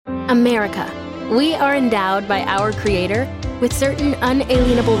America. We are endowed by our Creator with certain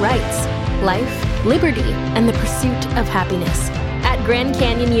unalienable rights: life, liberty, and the pursuit of happiness. At Grand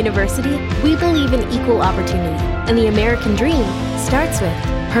Canyon University, we believe in equal opportunity, and the American dream starts with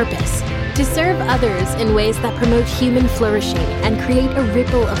purpose. To serve others in ways that promote human flourishing and create a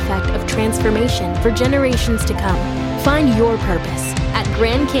ripple effect of transformation for generations to come. Find your purpose at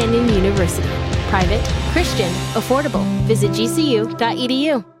Grand Canyon University. Private, Christian, affordable. Visit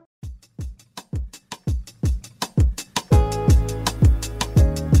gcu.edu.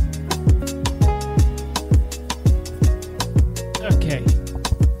 Okay.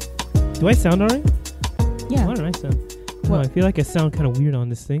 Do I sound alright? Yeah. Why do I sound? No, I feel like I sound kind of weird on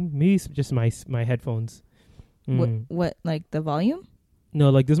this thing. Maybe it's just my headphones. What, like the volume? No,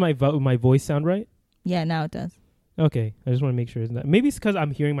 like does my voice sound right? Yeah, now it does. Okay, I just want to make sure. Maybe it's because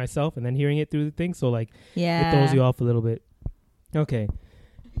I'm hearing myself and then hearing it through the thing, so like it throws you off a little bit. Okay.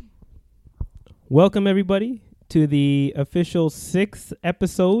 Welcome everybody to the official 6th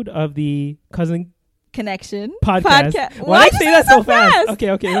episode of the Cousin Connection podcast. Why did I say that so fast?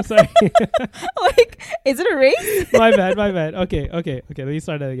 Okay, I'm sorry. Like, is it a race? my bad. Okay. Let me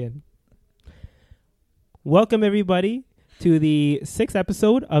start that again. Welcome everybody to the 6th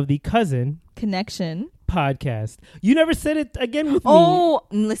episode of the Cousin Connection podcast. You never said it again with me. Oh,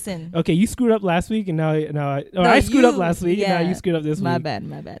 listen. Okay, you screwed up last week, and now I screwed up last week, and now you screwed up this week. My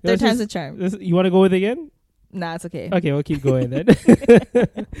bad. Third time's a charm. You want to go with it again? Nah, it's okay. Okay, we'll keep going then.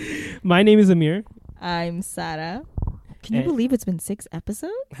 My name is Amir. I'm Sarah. Can you believe it's been 6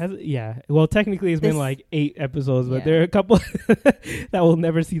 episodes? Yeah. Well, technically it's been like 8 episodes, but there are a couple that will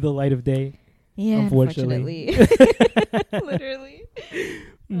never see the light of day. Yeah, unfortunately. Literally.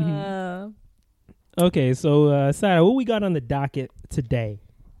 Mm-hmm. Okay, so Sarah, what we got on the docket today?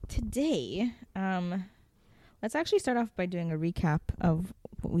 Today, let's actually start off by doing a recap of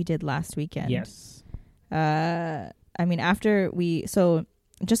what we did last weekend. Yes. I mean, so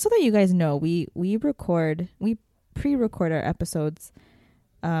just so that you guys know, we pre-record our episodes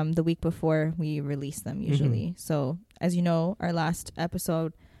the week before we release them usually. Mm-hmm. So as you know, our last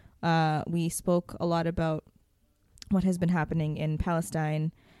episode, we spoke a lot about what has been happening in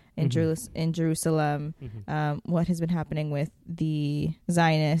Palestine, in Jerusalem, what has been happening with the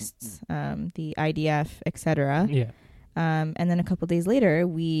Zionists, the IDF, etc. Yeah. And then a couple days later,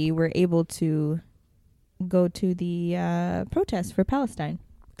 we were able to go to the protest for Palestine.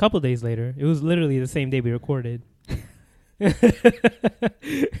 A couple days later. It was literally the same day we recorded.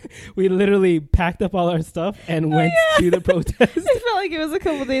 We literally packed up all our stuff and went to the protest. It felt like it was a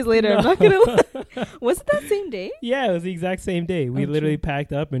couple days later. No. I'm not gonna lie. Was it that same day? Yeah, it was the exact same day. We literally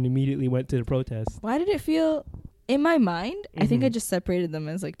packed up and immediately went to the protest. Why did it feel, in my mind, I think I just separated them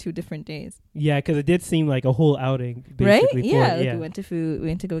as like 2 different days. Yeah, because it did seem like a whole outing, right? basically. Yeah, we went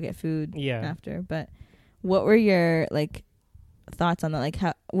to go get food after. But what were your thoughts on that? Like,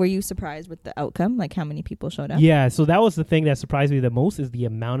 how were you surprised with the outcome? Like, how many people showed up? Yeah, so that was the thing that surprised me the most, is the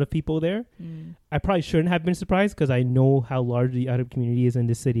amount of people there. I probably shouldn't have been surprised because I know how large the Arab community is in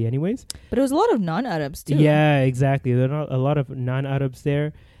this city anyways. But it was a lot of non-Arabs too. Yeah, exactly. There are a lot of non-Arabs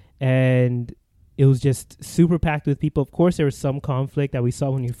there, and it was just super packed with people. Of course, there was some conflict that we saw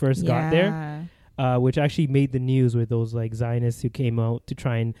when we first got there, which actually made the news with those like Zionists who came out to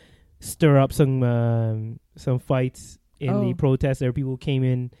try and stir up some fights in the protest. There were people who came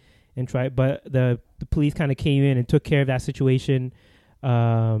in and tried, but the police kind of came in and took care of that situation.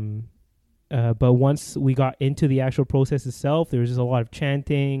 But once we got into the actual process itself, there was just a lot of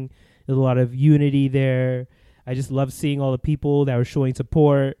chanting. There's a lot of unity there. I just loved seeing all the people that were showing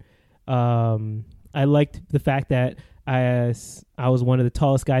support. I liked the fact that I was one of the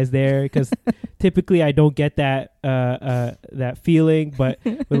tallest guys there, because typically I don't get that feeling, but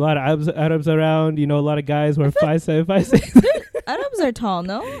with a lot of Arabs around, a lot of guys who are 5'7", 5'6". Arabs are tall,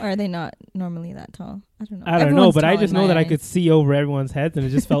 no? Or are they not normally that tall? I don't know. I don't know, but I just know that I could see over everyone's heads, and it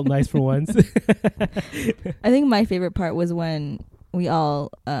just felt nice for once. I think my favorite part was when we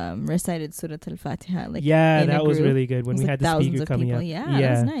all recited Surah Al-Fatiha. That was really good when we had the speaker coming up. Yeah,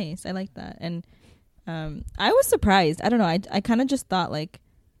 that was nice. I like that. And I was surprised. I don't know. I kind of just thought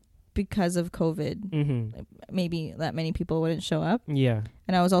because of COVID, maybe that many people wouldn't show up. Yeah.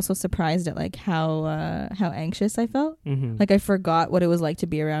 And I was also surprised at how anxious I felt. I forgot what it was like to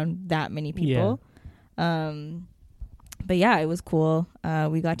be around that many people. Yeah. But yeah, it was cool.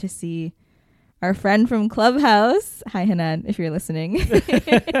 We got to see our friend from Clubhouse. Hi, Hanan, if you're listening.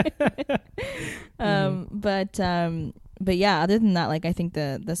 But yeah, other than that, I think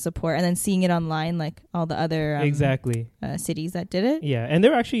the support, and then seeing it online, all the other cities that did it. Yeah, and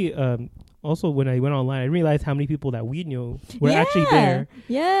there were actually also when I went online, I realized how many people that we knew were actually there.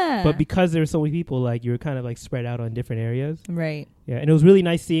 Yeah. But because there were so many people, like you were kind of like spread out on different areas. Right. Yeah, and it was really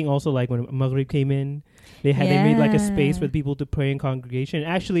nice seeing also like when Maghrib came in, they made like a space for people to pray in congregation.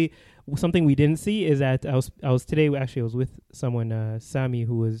 Actually, something we didn't see is that I was with someone, Sami,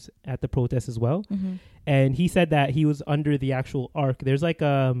 who was at the protest as well, and he said that he was under the actual ark. There's like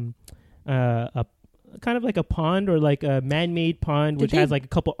a kind of like a pond or like a man-made pond which has like a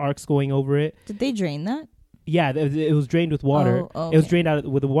couple arcs going over it. Did they drain that? Yeah, it was drained with water. Oh, okay. It was drained out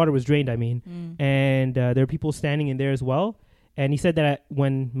with the water was drained. I mean, and there were people standing in there as well. And he said that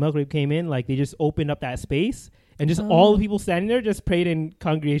when Maghrib came in, like they just opened up that space and just all the people standing there just prayed in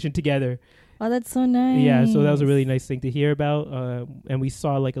congregation together. Oh, that's so nice. Yeah, so that was a really nice thing to hear about. And we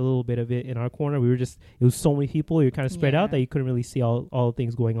saw like a little bit of it in our corner. It was so many people. You're kind of spread out that you couldn't really see all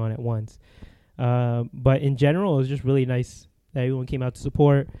things going on at once. But in general, it was just really nice that everyone came out to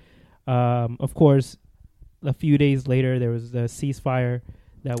support. Of course, a few days later, there was the ceasefire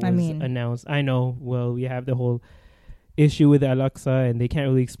that was announced. I know. Well, we have the whole issue with Al-Aqsa, and they can't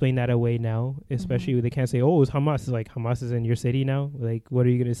really explain that away now, especially when they can't say, oh, it was Hamas. It's like, Hamas is in your city now. Like, what are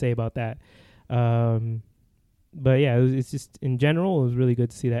you going to say about that? But yeah, it's just, in general, it was really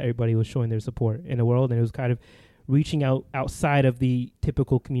good to see that everybody was showing their support in the world, and it was kind of reaching out outside of the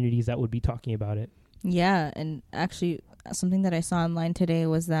typical communities that would be talking about it. Yeah, and actually, something that I saw online today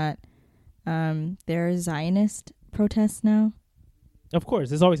was that there are Zionist protests now. Of course,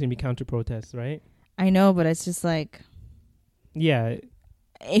 there's always going to be counter-protests, right? I know, but it's just like... Yeah.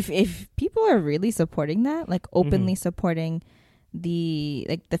 If people are really supporting that, like openly supporting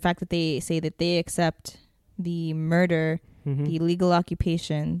the fact that they say that they accept the murder, the illegal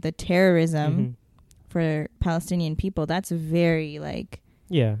occupation, the terrorism for Palestinian people, that's very like...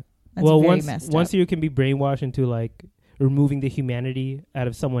 Yeah. Well, once you can be brainwashed into like removing the humanity out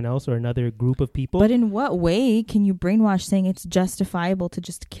of someone else or another group of people. But in what way can you brainwash saying it's justifiable to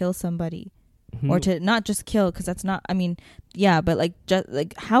just kill somebody? Or to not just kill, because that's not, I mean, yeah, but like,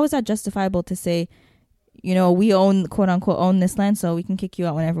 how is that justifiable to say, you know, we own, quote unquote, own this land, so we can kick you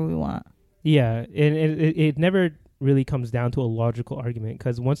out whenever we want? Yeah, and it never really comes down to a logical argument,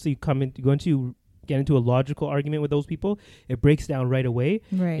 because once you get into a logical argument with those people, it breaks down right away.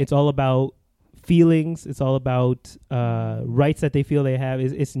 Right. It's all about feelings. It's all about rights that they feel they have.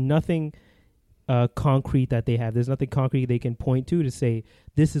 It's nothing concrete that they have. There's nothing concrete they can point to say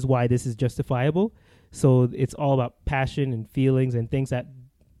this is why this is justifiable. So it's all about passion and feelings and things that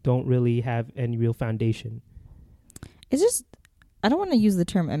don't really have any real foundation. It's just, I don't want to use the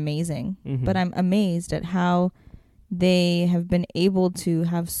term amazing, but I'm amazed at how they have been able to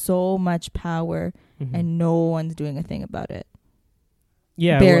have so much power and no one's doing a thing about it.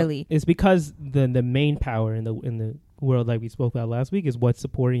 Yeah, barely. Well, it's because the main power in the world, like we spoke about last week, is what's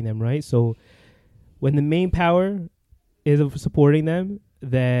supporting them, right? So when the main power is supporting them,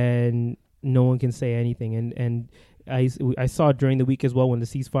 then no one can say anything. And I saw during the week as well when the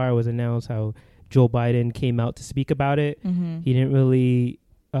ceasefire was announced how Joe Biden came out to speak about it. He didn't really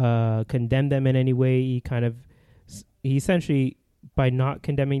condemn them in any way. He essentially, by not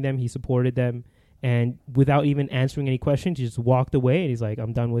condemning them, he supported them. And without even answering any questions, he just walked away. And he's like,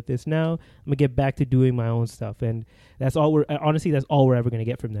 I'm done with this now. I'm going to get back to doing my own stuff. And that's all we're ever going to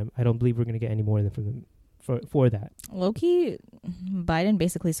get from them. I don't believe we're going to get any more than from them for that. Low-key, Biden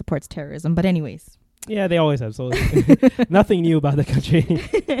basically supports terrorism. But anyways. Yeah, they always have. So nothing new about the country.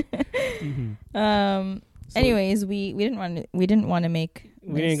 Anyways, we didn't want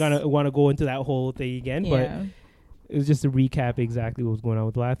to go into that whole thing again, but it was just to recap exactly what was going on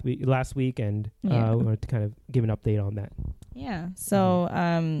with last week, and we wanted to kind of give an update on that. Yeah.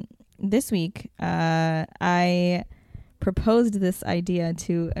 So this week, I proposed this idea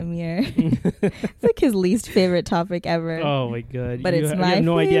to Amir. It's like his least favorite topic ever. Oh my god! But it's my you have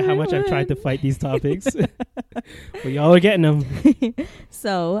no idea how much I've tried to fight these topics, but y'all are getting them.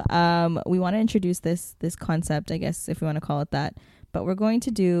 So we want to introduce this concept, I guess, if we want to call it that. But we're going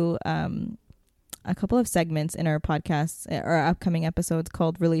to do a couple of segments in our podcasts, our upcoming episodes,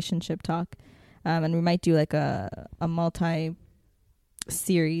 called Relationship Talk, and we might do like a multi-series.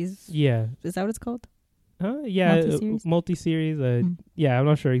 Yeah, is that what it's called? Yeah, multi-series. Yeah, I'm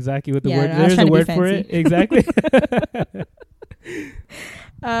not sure exactly what the word. There's a word for it. Exactly.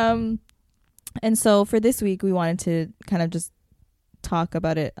 And so for this week, we wanted to kind of just talk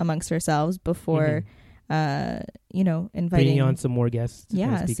about it amongst ourselves before, inviting on some more guests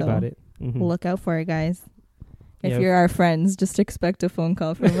to speak about it. Look out for it, guys. If you're our friends, just expect a phone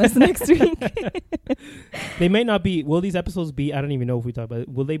call from us next week. They may not be. Will these episodes be? I don't even know if we talk about it.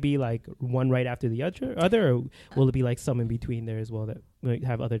 Will they be like one right after the other, or will it be like some in between there as well that might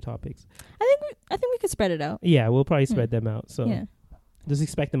have other topics? I think we could spread it out. Yeah, we'll probably spread them out. So just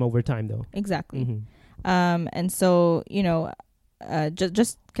expect them over time, though. Exactly. And so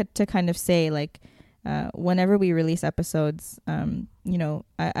just to kind of say, like, whenever we release episodes,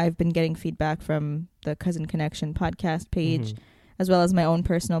 I've been getting feedback from the Cousin Connection podcast page, as well as my own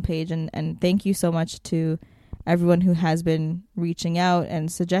personal page, and thank you so much to everyone who has been reaching out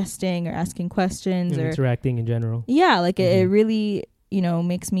and suggesting or asking questions or interacting in general. Yeah, like it really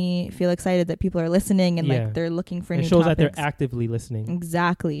makes me feel excited that people are listening and like they're looking for new topics. It shows that they're actively listening.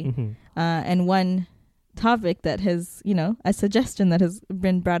 Exactly. And one topic that has, a suggestion that has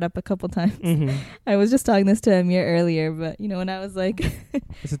been brought up a couple times. I was just talking this to Amir earlier, but when I was like,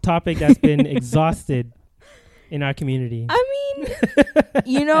 it's a topic that's been exhausted in our community. I mean,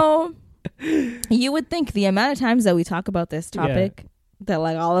 you would think the amount of times that we talk about this topic that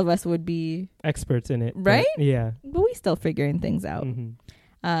like all of us would be experts in it, right? But we still figuring things out.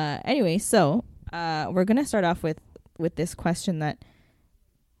 Anyway, so we're gonna start off with this question that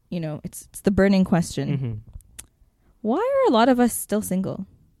it's the burning question. Why are a lot of us still single?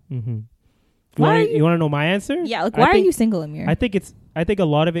 You want to know my answer? Yeah, like why are you single, Amir? I think a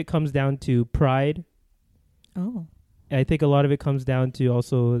lot of it comes down to pride. Oh. I think a lot of it comes down to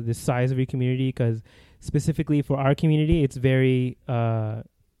also the size of your community, because specifically for our community, it's very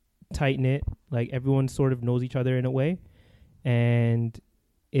tight-knit. Like everyone sort of knows each other in a way. And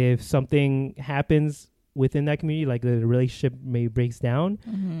if something happens within that community, like the relationship maybe breaks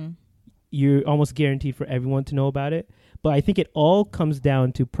down, you're almost guaranteed for everyone to know about it. But I think it all comes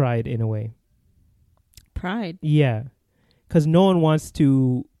down to pride in a way. Pride? Yeah. Because no one wants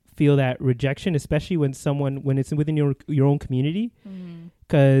to feel that rejection, especially when it's within your own community,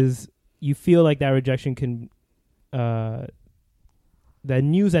 because you feel like that rejection can the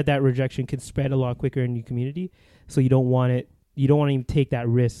news that rejection can spread a lot quicker in your community, so you don't want to even take that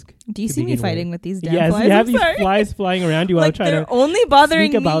risk. Do you see me fighting with these damn flies? You have these flies flying around you. Like they're only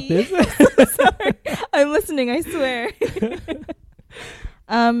bothering me about this. Sorry, I'm listening, I swear.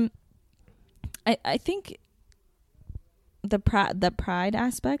 I think the pride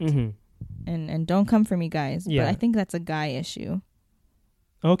aspect, and don't come for me, guys, but I think that's a guy issue.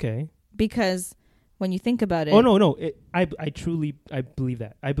 Okay. Because when you think about it... Oh, no. I truly believe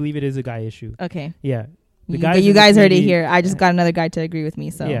that. I believe it is a guy issue. Okay. Yeah. You guys heard it here. I just got another guy to agree with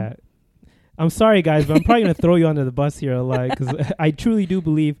me, so... Yeah. I'm sorry, guys, but I'm probably going to throw you under the bus here a lot, because I truly do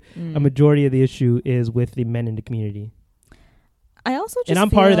believe a majority of the issue is with the men in the community. I also just And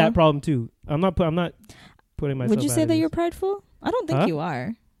I'm part of that problem, too. I'm not putting myself... Would you say that you're prideful? I don't think you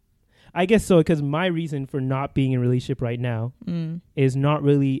are. I guess so, because my reason for not being in a relationship right now is not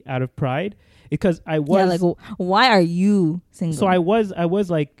really out of pride. Because I was... Yeah, like, why are you single? So I was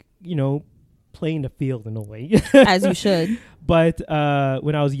like, playing the field in a way. As you should. But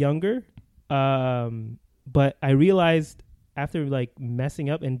when I was younger, but I realized after like messing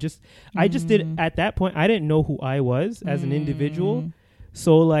up and I just did, at that point, I didn't know who I was as an individual.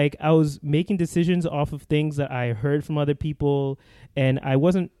 So like I was making decisions off of things that I heard from other people, and I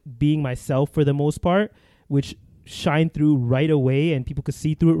wasn't being myself for the most part, which shined through right away and people could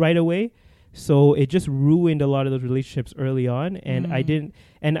see through it right away. So it just ruined a lot of those relationships early on. And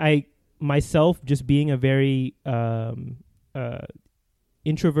I myself, just being a very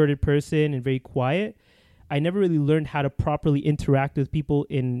introverted person and very quiet, I never really learned how to properly interact with people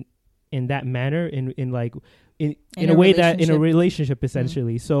in that manner, in a way that in a relationship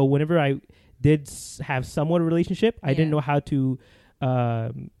essentially. So whenever I did have somewhat of a relationship, I didn't know how to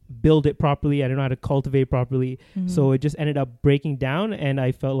build it properly. I didn't know how to cultivate properly. So it just ended up breaking down, and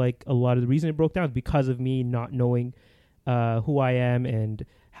I felt like a lot of the reason it broke down is because of me not knowing who I am and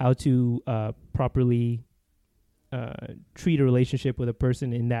how to properly treat a relationship with a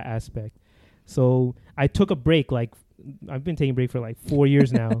person in that aspect. So I took a break. Like I've been taking a break for like 4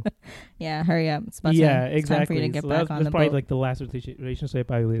 years now. Yeah, hurry up. It's about exactly. time for you to get back on the probably boat. like the last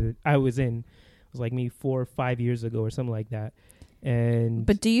relationship I was in. It was like maybe 4 or 5 years ago or something like that.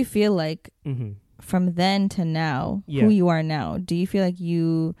 But do you feel like from then to now, who you are now, do you feel like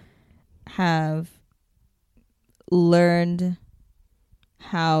you have learned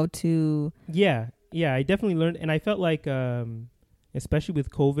how to... Yeah, I definitely learned. And I felt like, especially with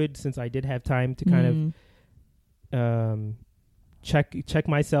COVID, since I did have time to kind of check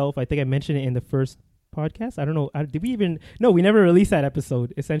myself. I think I mentioned it in the first podcast. I don't know. Did we even... No, we never released that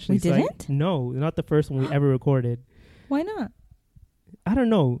episode, essentially. We didn't? No, not the first one we ever recorded. Why not? I don't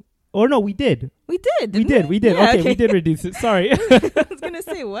know. Or no, we did. We did. We did. Yeah, okay, we did reduce it. Sorry. I was gonna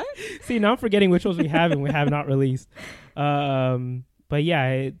say what? See, now I'm forgetting which ones we have and we have not released. But yeah,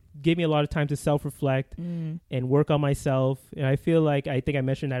 it gave me a lot of time to self-reflect and work on myself. And I feel like, I think I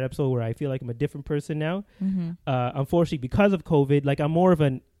mentioned that episode where I feel like I'm a different person now. Unfortunately, because of COVID, like I'm more of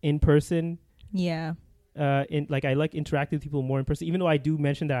an in-person. Yeah. I like interacting with people more in person, even though I do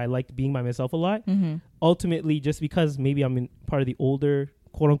mention that I like being by myself a lot. Ultimately, just because maybe I'm in part of the older,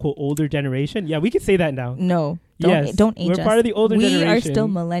 quote unquote, older generation. Yeah, we can say that now. No. Don't age us. We're part of the older generation. We are still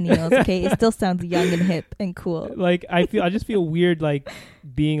millennials, okay? It still sounds young and hip and cool. Like, I just feel weird, like,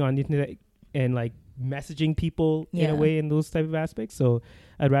 being on the internet and, like, messaging people in a way in those type of aspects. So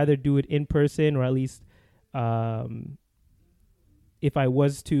I'd rather do it in person, or at least if I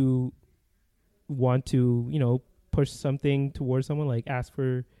was to want to, you know, push something towards someone, like ask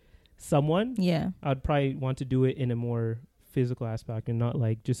for someone. Yeah. I'd probably want to do it in a more physical aspect and not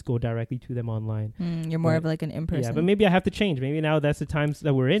like just go directly to them online. You're more of like an in-person. Yeah, but maybe I have to change. Maybe now that's the times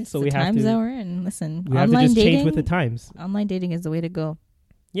that we're in, so we have to. Times that we're in. Listen, we have to just change with the times. Online dating is the way to go.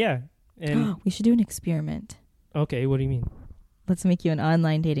 Yeah, and we should do an experiment. Okay, what do you mean? Let's make you an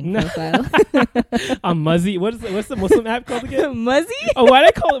online dating profile. Muzzy. What's the Muslim app called again? Muzzy. Oh, why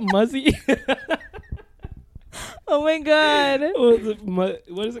did I call it Muzzy? Oh my god.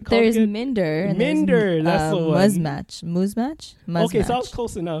 What is it called? There's again? Minder. And Minder. That's the one. Muzmatch. Okay, so I was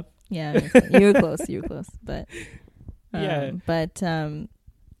close enough. Yeah, you were close. But yeah.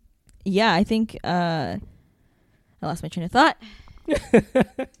 Yeah, I think I lost my train of thought. Damn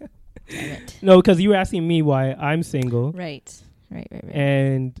it. No, because you were asking me why I'm single. Right.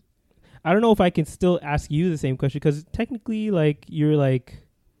 And I don't know if I can still ask you the same question, because technically, like, you're like,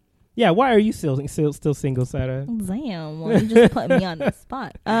 yeah, why are you still single, Sarah? Damn, well, you just put me on the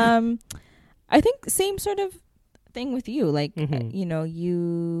spot. I think same sort of thing with you. Like, you know,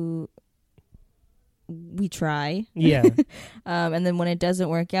 we try. Yeah. And then when it doesn't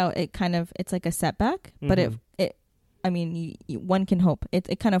work out, it's like a setback. But I mean, one can hope.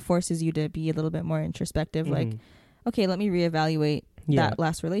 It kind of forces you to be a little bit more introspective. Like, okay, let me reevaluate that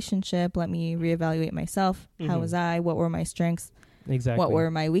last relationship. Let me reevaluate myself. How was I? What were my strengths? Exactly. What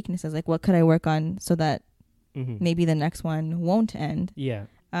were my weaknesses? Like, what could I work on so that maybe the next one won't end? Yeah.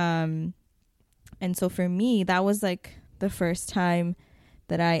 And so for me, that was like the first time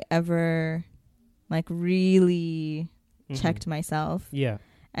that I ever like really checked myself. Yeah.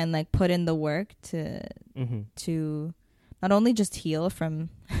 And like put in the work to not only just heal from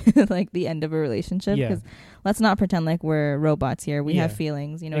like the end of a relationship, because let's not pretend like we're robots here. We have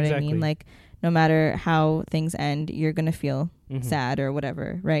feelings, you know what I mean? Like, no matter how things end, you're going to feel sad or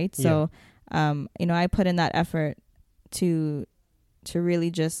whatever, right? So, you know, I put in that effort to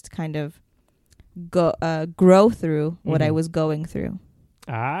really just kind of grow through what I was going through.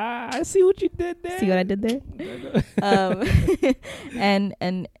 I see what you did there. See what I did there?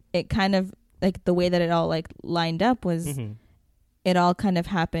 And it kind of, like, the way that it all, like, lined up was it all kind of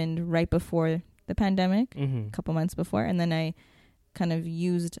happened right before the pandemic, a couple months before. And then I kind of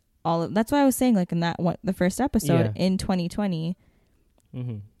used that's why I was saying, like, in the first episode in 2020,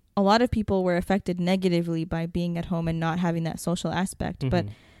 a lot of people were affected negatively by being at home and not having that social aspect. But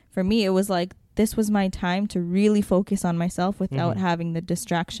for me, it was like, this was my time to really focus on myself without having the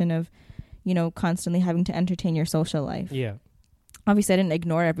distraction of, you know, constantly having to entertain your social life. Yeah. Obviously, I didn't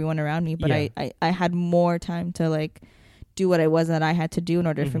ignore everyone around me, but I had more time to, like, do what it was that I had to do in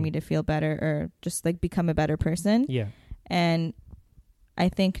order for me to feel better or just, like, become a better person. Yeah. And I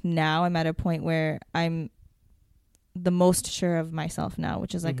think now I'm at a point where I'm the most sure of myself now,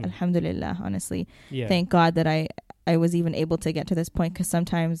 which is like, alhamdulillah, honestly. Yeah. Thank God that I was even able to get to this point, because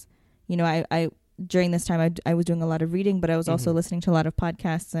sometimes, you know, I during this time I was doing a lot of reading, but I was also listening to a lot of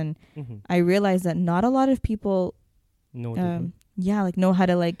podcasts, and I realized that not a lot of people know how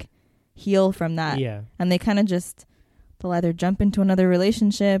to, like, heal from that. Yeah. And they kind of they'll either jump into another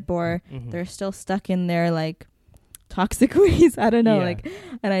relationship or they're still stuck in their, like, toxic ways. I don't know. Like,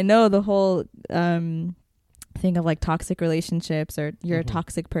 and I know the whole thing of, like, toxic relationships, or you're a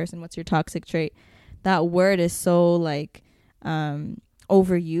toxic person, what's your toxic trait? That word is so, like,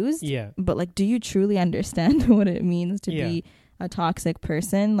 overused. Yeah. But, like, do you truly understand what it means to be a toxic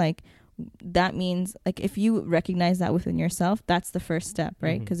person? Like, that means, like, if you recognize that within yourself, that's the first step,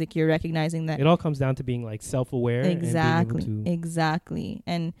 right? Because, like, you're recognizing that it all comes down to being, like, self-aware. Exactly. And being able to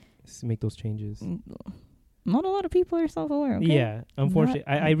and make those changes. Not a lot of people are self-aware. Okay? Yeah, unfortunately,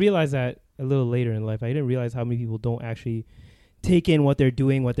 I realized that a little later in life. I didn't realize how many people don't actually take in what they're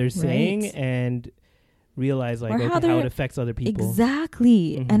doing, what they're saying, and realize, like, how it affects other people.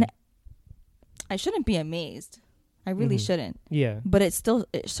 Exactly. And I shouldn't be amazed. I really shouldn't. Yeah. But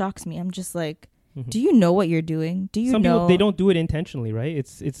it shocks me. I'm just like, do you know what you're doing? Do you know? Some people, they don't do it intentionally, right?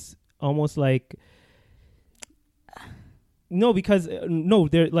 It's almost like, no, because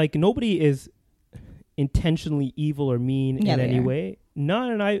they're like, nobody is intentionally evil or mean in any way. No,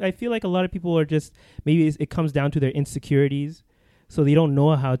 and I feel like a lot of people are just, maybe it comes down to their insecurities, so they don't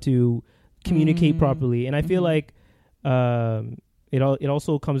know how to communicate properly. And I feel like it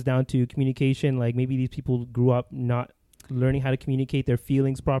also comes down to communication. Like maybe these people grew up not learning how to communicate their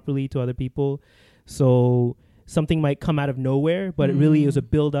feelings properly to other people, so something might come out of nowhere, but it really was a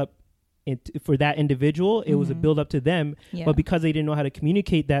build up for that individual. It was a build up to them, but because they didn't know how to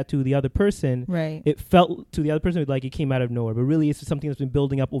communicate that to the other person, it felt to the other person like it came out of nowhere, but really it's something that's been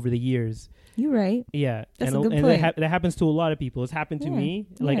building up over the years. You're right. Yeah. That's a good point. That happens to a lot of people. It's happened to me.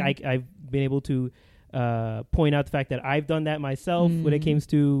 Like I've been able to point out the fact that I've done that myself when it comes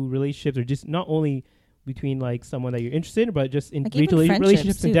to relationships, or just not only between like someone that you're interested in, but just in like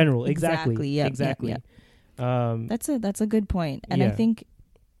relationships in general. Exactly. Yep. That's a good point. And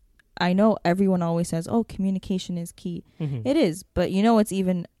I know everyone always says, oh, communication is key. It is, but you know what's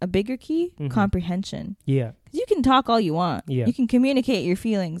even a bigger key? Comprehension. Yeah. You can talk all you want. Yeah. You can communicate your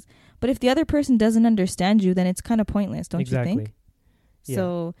feelings, but if the other person doesn't understand you, then it's kind of pointless, don't you think? Yeah.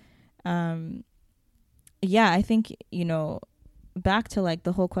 So I think, back to like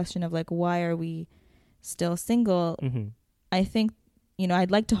the whole question of like, why are we still single? I think,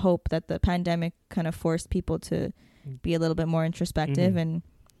 I'd like to hope that the pandemic kind of forced people to be a little bit more introspective. And,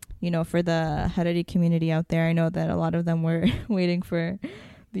 for the Haredi community out there, I know that a lot of them were waiting for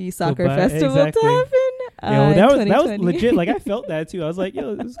the soccer festival to happen. That was legit. Like I felt that too. I was like,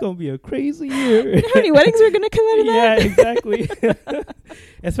 yo, this is going to be a crazy year. How many weddings were going to come out of that? Yeah, exactly.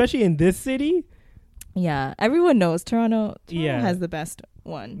 Especially in this city. Yeah, everyone knows Toronto has the best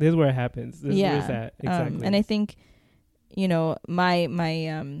one. This is where it happens. This is where it's at. Exactly. And I think,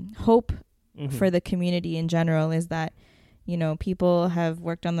 my hope for the community in general is that, people have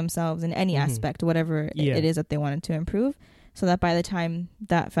worked on themselves in any aspect, whatever it is that they wanted to improve, so that by the time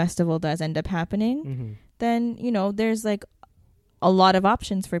that festival does end up happening, then, there's like a lot of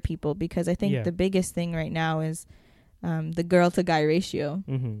options for people, because I think the biggest thing right now is the girl to guy ratio.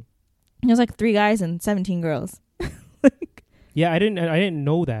 There's like 3 guys and 17 girls. Yeah, I didn't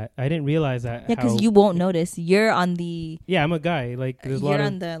know that. I didn't realize that. Yeah, because you won't notice. You're on the... Yeah, I'm a guy. Like, there's you're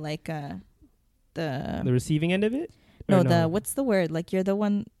on the, like, the receiving end of it? No, what's the word? Like, you're the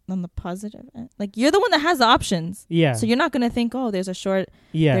one on the positive end. Like, you're the one that has the options. Yeah. So you're not going to think, oh, there's a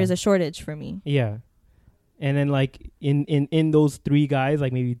shortage for me. Yeah. And then, like, in those 3 guys,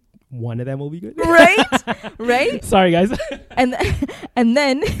 like, maybe one of them will be good. Right? Right? Sorry, guys. and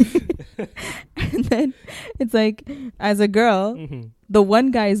then it's like, as a girl, the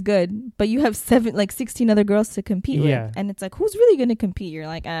one guy is good, but you have 16 other girls to compete with. And it's like, who's really going to compete? You're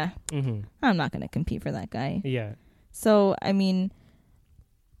like, I'm not going to compete for that guy. Yeah. So, I mean,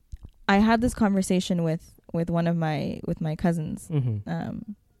 I had this conversation with one of my cousins.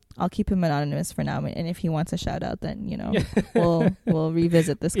 I'll keep him anonymous for now, and if he wants a shout out, then we'll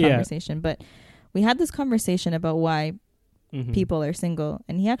revisit this conversation. But we had this conversation about why people are single,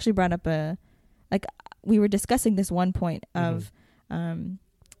 and he actually brought up we were discussing this one point of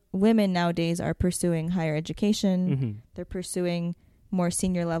women nowadays are pursuing higher education. They're pursuing more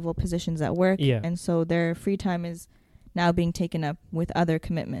senior level positions at work, and so their free time is now being taken up with other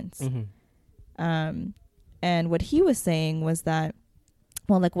commitments. And what he was saying was that,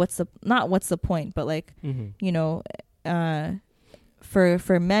 well, like, what's the point, but like,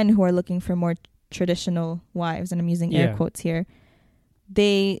 for men who are looking for more traditional wives, and I'm using air quotes here,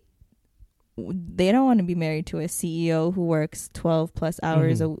 they don't want to be married to a CEO who works 12 plus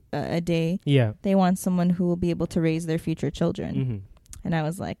hours a day. Yeah. They want someone who will be able to raise their future children. And I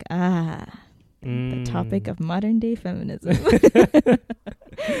was like, the topic of modern day feminism.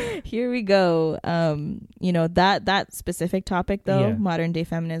 Here we go. That specific topic though, modern day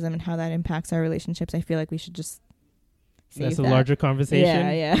feminism and how that impacts our relationships, I feel like we should just save That's a larger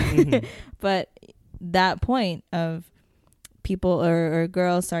conversation. Yeah. But that point of people or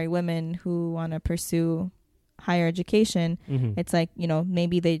girls, women who want to pursue higher education, it's like,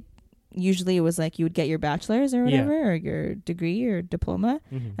 maybe usually it was like you would get your bachelor's or whatever, or your degree or diploma,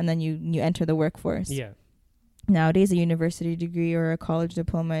 and then you enter the workforce. Yeah. Nowadays, a university degree or a college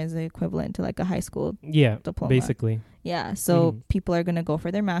diploma is the equivalent to like a high school diploma. Basically. Yeah. So people are going to go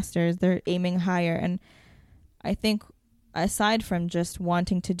for their master's. They're aiming higher. And I think aside from just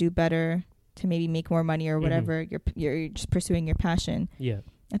wanting to do better to maybe make more money or whatever, you're just pursuing your passion. Yeah.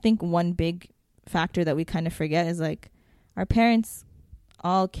 I think one big factor that we kind of forget is like our parents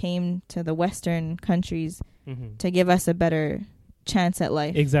all came to the Western countries to give us a better chance at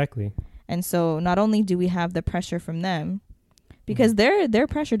life. Exactly. And so not only do we have the pressure from them, because their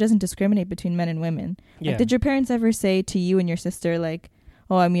pressure doesn't discriminate between men and women. Yeah. Like, did your parents ever say to you and your sister, like,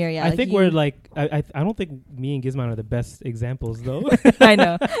 oh, Amir, yeah. I like think we're like, I don't think me and Gizman are the best examples, though. I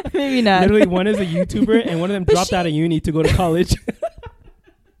know. Maybe not. Literally, one is a YouTuber and one of them dropped out of uni to go to college.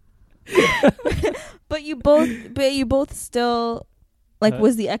 But you both still, like,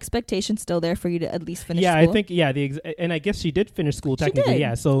 was the expectation still there for you to at least finish school? I think, and I guess she did finish school technically.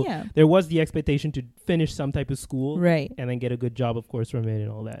 Yeah. So there was the expectation to finish some type of school. Right. And then get a good job, of course, from it and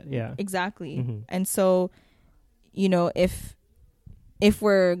all that. Yeah. Exactly. Mm-hmm. And so, you know, if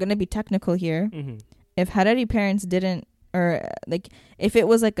we're going to be technical here, if Harari parents didn't, or like if it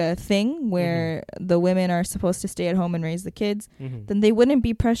was like a thing where the women are supposed to stay at home and raise the kids, then they wouldn't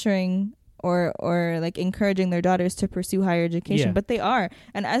be pressuring or like encouraging their daughters to pursue higher education, but they are,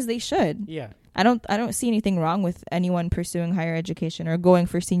 and as they should. Yeah. I don't see anything wrong with anyone pursuing higher education or going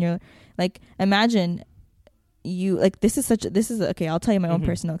for senior. Like, imagine you, like, this is okay, I'll tell you my own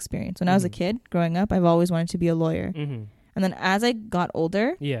personal experience. When I was a kid growing up, I've always wanted to be a lawyer. And then as I got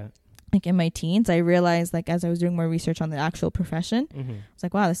older, like in my teens, I realized, like, as I was doing more research on the actual profession, I was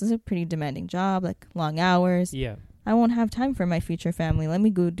like, wow, this is a pretty demanding job, like long hours. Yeah. I won't have time for my future family. Let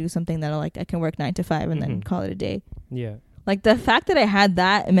me go do something that I can work 9 to 5 and then call it a day. Yeah. Like, the fact that I had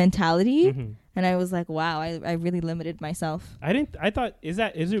that mentality, and I was like, wow, I really limited myself. I thought, is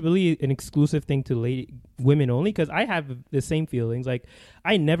it really an exclusive thing to women only? Because I have the same feelings. Like,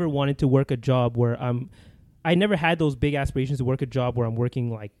 I never wanted to work a job where I never had those big aspirations to work a job where I'm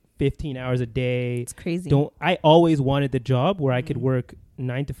working like 15 hours a day. It's crazy. I always wanted the job where I could work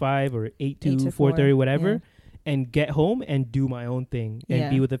 9 to 5 or 8 to 4:30, whatever, and get home and do my own thing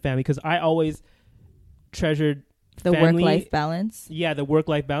and be with the family. Because I always treasured the work-life balance. Yeah, the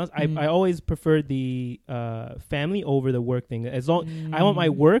work-life balance. I always preferred the family over the work thing. As long I want my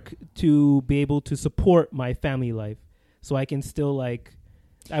work to be able to support my family life, so I can still, like,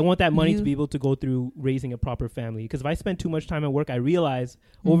 I want that money to be able to go through raising a proper family. Because if I spend too much time at work, I realize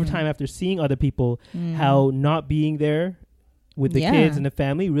over time, after seeing other people, how not being there with the kids and the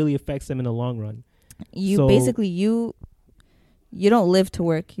family really affects them in the long run. You don't live to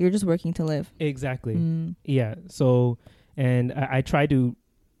work. You're just working to live. Exactly. Yeah. So, and I try to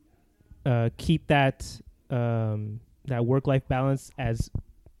keep that that work-life balance as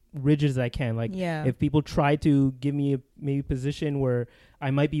rigid as I can. Like, if people try to give me a position where I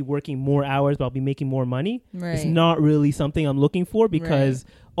might be working more hours, but I'll be making more money, it's not really something I'm looking for, because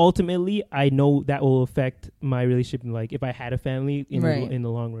ultimately I know that will affect my relationship. Like, if I had a family in the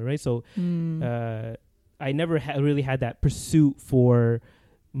long run, right? So, I never really had that pursuit for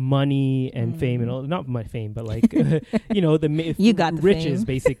money and fame and all. Not my fame, but like you got the riches, fame.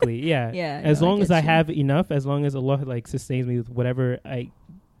 Basically. Yeah. As long as I have enough, as long as Allah like sustains me with whatever I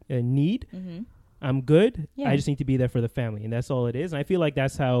need, I'm good. I just need to be there for the family, and that's all it is. And I feel like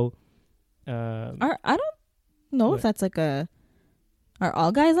that's how. I don't know if that's like are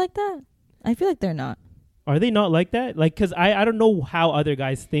all guys like that? I feel like they're not. Are they not like that? Like, because I don't know how other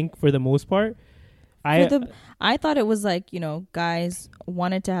guys think for the most part. I thought it was like, guys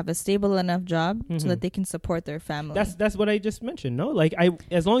wanted to have a stable enough job so that they can support their family. That's what I just mentioned. No, like,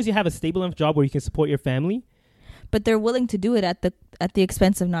 as long as you have a stable enough job where you can support your family. But they're willing to do it at the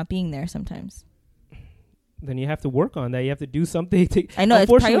expense of not being there sometimes. Then you have to work on that. You have to do something. I know,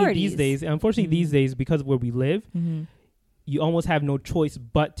 unfortunately, it's priorities. Unfortunately, these days, because of where we live, you almost have no choice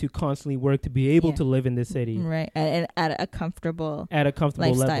but to constantly work to be able to live in this city. Right. And at a comfortable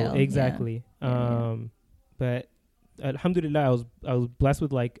lifestyle. Level. Exactly. But alhamdulillah, I was blessed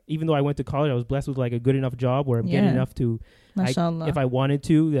with, like, even though I went to college, I was blessed with like a good enough job where I'm getting enough to, if I wanted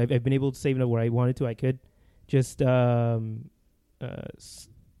to, I've been able to save enough where I wanted to, I could just go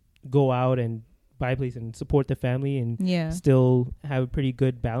out and buy a place and support the family and still have a pretty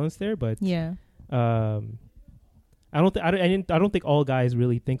good balance there. But I don't think all guys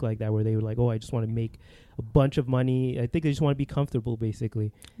really think like that, where they were like, oh, I just want to make a bunch of money. I think they just want to be comfortable,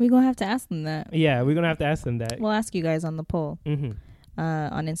 basically. We're going to have to ask them that. Yeah, we're going to have to ask them that. We'll ask you guys on the poll.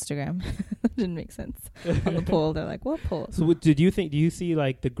 On Instagram. That didn't make sense. On the poll, they're like, what poll? So do you see,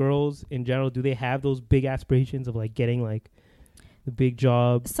 like, the girls in general, do they have those big aspirations of, like, getting, like, the big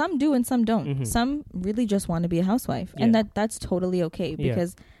job? Some do and some don't. Some really just want to be a housewife. And that's totally okay,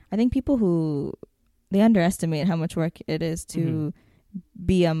 because I think people who, they underestimate how much work it is to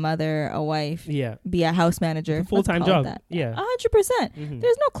be a mother, a wife, be a house manager. It's a full-time job. 100%.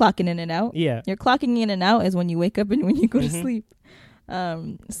 There's no clocking in and out. Yeah. Your clocking in and out is when you wake up and when you go to sleep.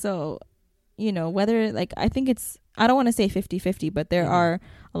 So, whether, like, I think I don't want to say 50-50, but there are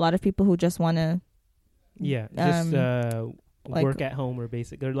a lot of people who just want to Yeah, just work at home or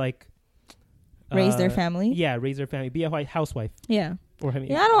basic. Or like raise their family. Yeah, raise their family. Be a housewife. Yeah. Or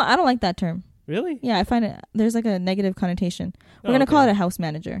I don't like that term. Really? Yeah, I find there's like a negative connotation. We're gonna call it a house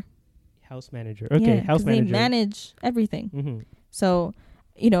manager. House manager. Okay, yeah, house manager. They manage everything. Mm-hmm. So,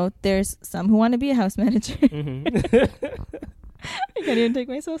 there's some who want to be a house manager. Mm-hmm. I can't even take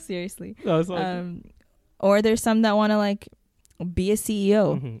myself seriously. Or there's some that want to like be a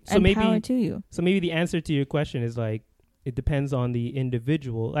CEO. Mm-hmm. So and power to you. So maybe the answer to your question is like, it depends on the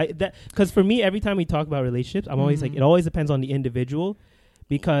individual. Because for me, every time we talk about relationships, I'm always like, it always depends on the individual.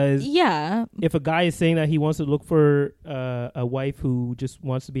 Because if a guy is saying that he wants to look for a wife who just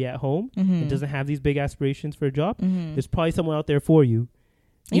wants to be at home and doesn't have these big aspirations for a job, there's probably someone out there for you.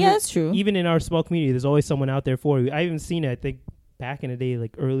 That's true. Even in our small community, there's always someone out there for you. I even seen it, I think, back in the day,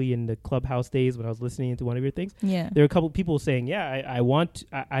 like early in the Clubhouse days when I was listening to one of your things. Yeah. There were a couple people saying, I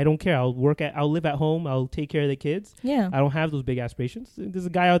don't care. I'll live at home. I'll take care of the kids. Yeah. I don't have those big aspirations. There's a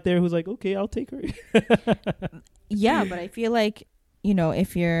guy out there who's like, okay, I'll take her. Yeah, but I feel like,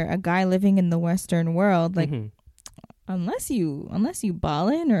 if you're a guy living in the Western world, like unless you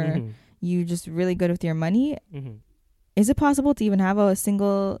ballin' or you just really good with your money, is it possible to even have a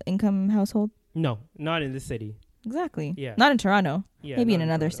single income household? No, not in this city. Exactly. Yeah. Not in Toronto. Yeah, maybe in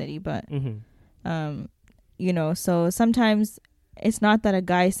another city, but so sometimes it's not that a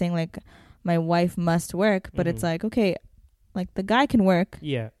guy is saying like my wife must work, but it's like, okay, like the guy can work.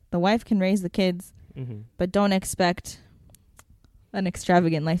 Yeah. The wife can raise the kids, but don't expect an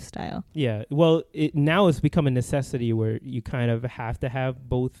extravagant lifestyle. Yeah. Well, now it's become a necessity where you kind of have to have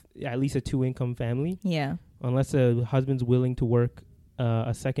both, at least a 2-income family. Yeah. Unless a husband's willing to work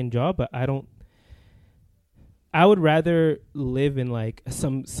a second job, but I would rather live in like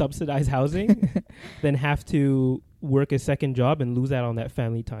some subsidized housing than have to work a second job and lose out on that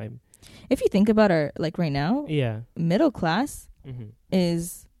family time. If you think about our, like right now, middle class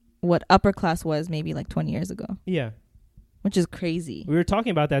is what upper class was maybe like 20 years ago. Yeah. Which is crazy. We were talking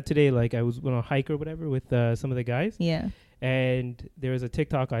about that today. Like I was on a hike or whatever with some of the guys. Yeah. And there was a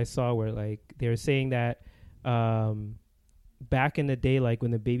TikTok I saw where like they were saying that back in the day, like when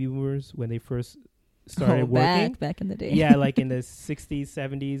the baby boomers, when they first started working. Back in the day. Yeah, like in the 60s,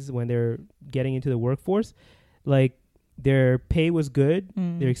 70s, when they're getting into the workforce, like their pay was good.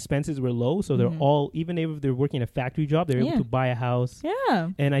 Their expenses were low. So they're all, even if they're working a factory job, they're able to buy a house. Yeah.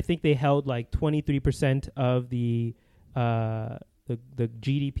 And I think they held like 23% of the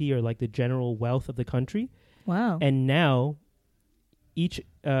GDP or like the general wealth of the country. Wow. And now each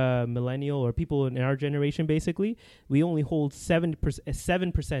millennial or people in our generation, basically, we only hold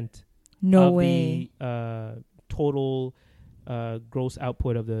 7% no of way. The total gross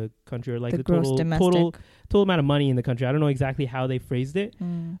output of the country, or like the gross total amount of money in the country. I don't know exactly how they phrased it,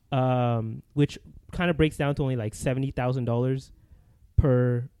 which kind of breaks down to only like $70,000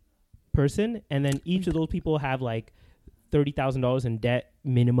 per person, and then each of those people have like $30,000 in debt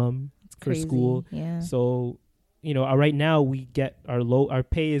minimum for school. Yeah. So, right now we get our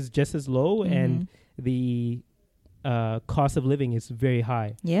pay is just as low, and the cost of living is very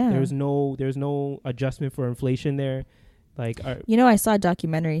high. Yeah. There's no adjustment for inflation there. Like, I saw a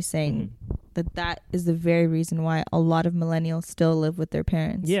documentary saying that is the very reason why a lot of millennials still live with their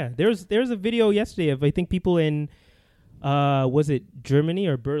parents. Yeah. There's a video yesterday of, I think, people in, was it Germany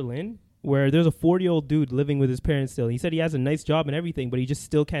or Berlin, where there's a 40-year-old dude living with his parents still. He said he has a nice job and everything, but he just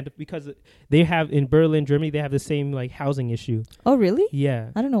still can't, because they have in Berlin, Germany, they have the same like housing issue. Oh, really? Yeah.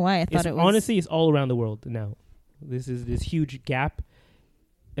 I don't know why. I thought it was. Honestly, it's all around the world now. This is this huge gap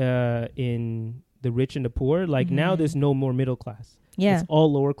in the rich and the poor. Like now there's no more middle class. Yeah. It's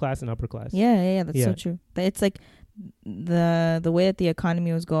all lower class and upper class. Yeah. That's so true. It's like the way that the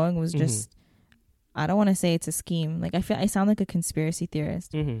economy was going was just, I don't want to say it's a scheme. Like I sound like a conspiracy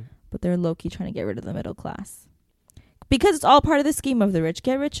theorist. But they're low-key trying to get rid of the middle class. Because it's all part of the scheme of the rich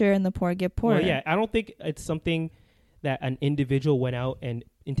get richer and the poor get poorer. Well, yeah, I don't think it's something that an individual went out and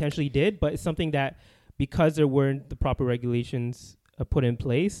intentionally did, but it's something that because there weren't the proper regulations put in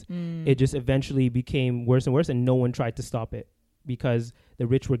place, it just eventually became worse and worse, and no one tried to stop it because the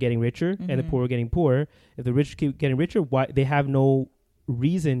rich were getting richer and the poor were getting poorer. If the rich keep getting richer, why they have no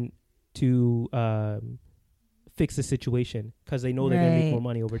reason to fix the situation because they know they're going to make more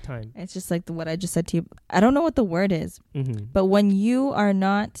money over time. It's just like what I just said to you. I don't know what the word is, but when you are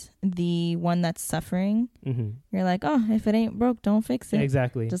not the one that's suffering, you're like, oh, if it ain't broke, don't fix it.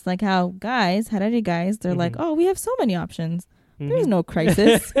 Exactly. Just like how Harari guys, they're like, oh, we have so many options. There's no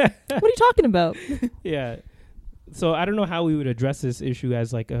crisis. What are you talking about? Yeah. So I don't know how we would address this issue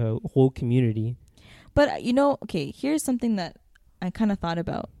as like a whole community. But, okay, here's something that I kind of thought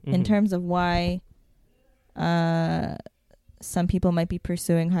about in terms of why Some people might be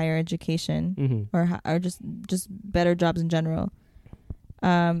pursuing higher education or just better jobs in general.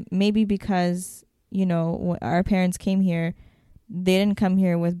 Maybe because, you know, our parents came here, they didn't come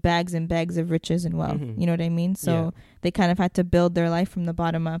here with bags and bags of riches and wealth. You know what I mean? So they kind of had to build their life from the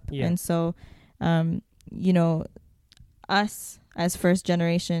bottom up. And so, you know, us as first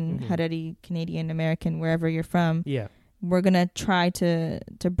generation Harari, Canadian, American, wherever you're from, we're going to try to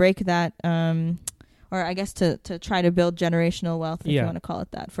break that, or I guess to try to build generational wealth, if you want to call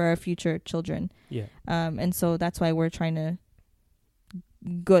it that, for our future children. And so that's why we're trying to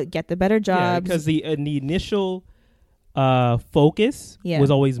get the better jobs. Because the initial focus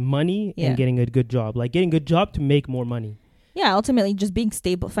was always money and getting a good job. Like getting a good job to make more money. Yeah, ultimately just being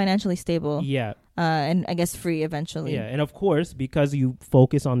stable, financially stable. And I guess free eventually. And of course, because you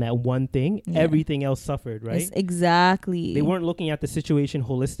focus on that one thing, everything else suffered, right? Exactly. They weren't looking at the situation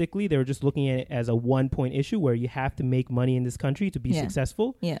holistically. They were just looking at it as a 1-point issue where you have to make money in this country to be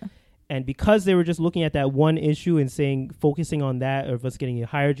successful. And because they were just looking at that one issue and focusing on that, or us getting a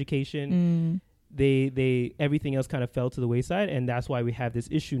higher education, they everything else kind of fell to the wayside. And that's why we have this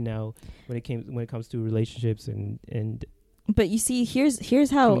issue now when it comes to relationships and but you see, here's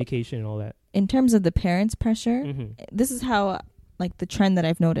how communication and all that. In terms of the parents' pressure, this is how, like, the trend that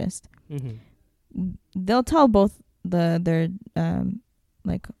I've noticed. They'll tell both their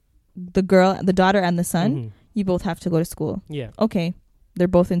like the daughter and the son, you both have to go to school. Okay, they're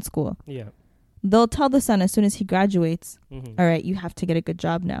both in school. They'll tell the son as soon as he graduates, all right, you have to get a good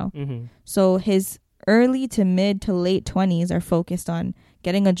job now. So his early to mid to late 20s are focused on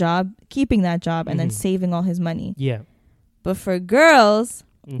getting a job, keeping that job, and then saving all his money. But for girls,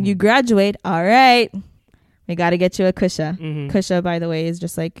 you graduate, all right, we got to get you a kusha. Kusha, by the way, is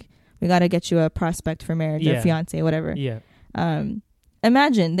just like, we got to get you a prospect for marriage or fiance, whatever.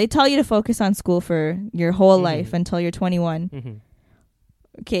 Imagine, they tell you to focus on school for your whole life until you're 21.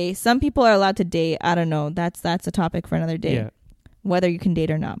 Okay, some people are allowed to date. I don't know. That's a topic for another day, whether you can date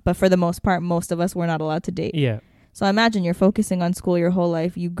or not. But for the most part, most of us, we're not allowed to date. So imagine you're focusing on school your whole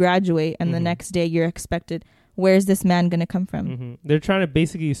life. You graduate, and the next day you're expected, where's this man going to come from? They're trying to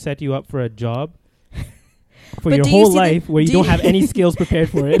basically set you up for a job for your whole life where you don't have any skills prepared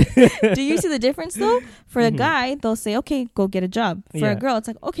for it. Do you see the difference, though? For a guy, they'll say, okay, go get a job. For a girl, it's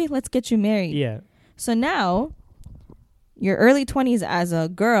like, okay, let's get you married. So now, your early 20s as a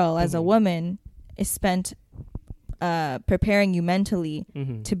girl, as a woman, is spent preparing you mentally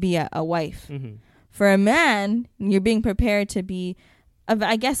to be a wife. For a man, you're being prepared to be,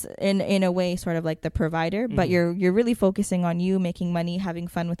 I guess, in a way, sort of like the provider, but you're really focusing on you making money, having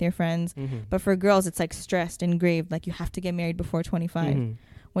fun with your friends. But for girls, it's like stressed, engraved, like you have to get married before 25.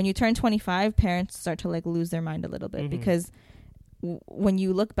 When you turn 25, parents start to like lose their mind a little bit because when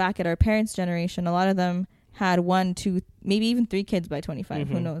you look back at our parents' generation, a lot of them had 1, 2, maybe even 3 kids by 25.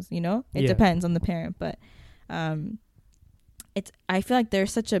 Who knows? You know, it depends on the parent, but I feel like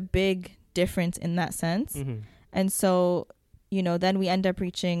there's such a big difference in that sense, and so, you know, then we end up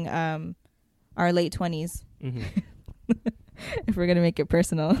reaching our late 20s. If we're gonna make it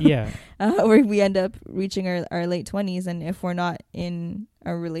personal, where we end up reaching our late 20s, and if we're not in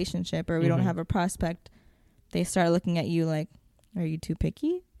a relationship or we don't have a prospect, they start looking at you like, are you too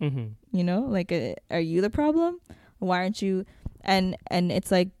picky? You know, like, are you the problem? Why aren't you? And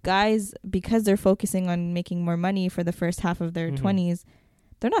it's like, guys, because they're focusing on making more money for the first half of their 20s,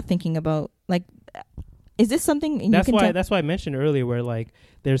 they're not thinking about, like, is this something? That's why I mentioned earlier where, like,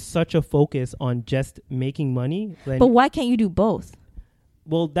 there's such a focus on just making money. But why can't you do both?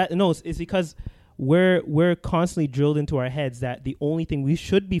 Well, it's because we're constantly drilled into our heads that the only thing we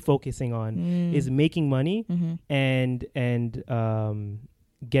should be focusing on is making money and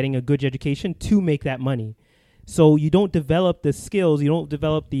getting a good education to make that money. So you don't develop the skills, you don't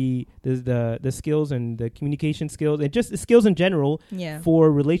develop the skills and the communication skills and just the skills in general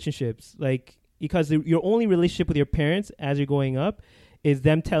for relationships. Like, because your only relationship with your parents as you're growing up is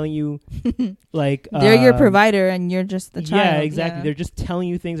them telling you, like, they're your provider and you're just the child. Yeah, exactly. They're just telling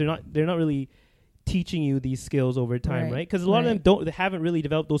you things. They're not really teaching you these skills over time, right? Because a lot of them haven't really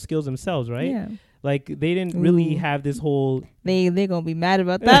developed those skills themselves, right? Yeah. Like, they didn't really have this whole. They're gonna be mad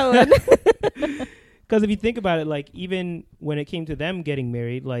about that one. Because if you think about it, like, even when it came to them getting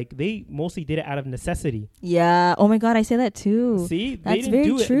married, like, they mostly did it out of necessity. Yeah. Oh my God, I say that too. See, that's very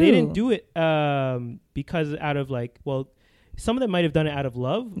true. They didn't do it because out of, like, well, some of them might have done it out of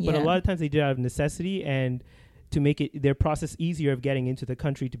love, but a lot of times they did it out of necessity and to make it their process easier of getting into the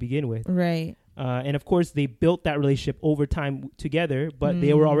country to begin with. Right. And of course, they built that relationship over time together, but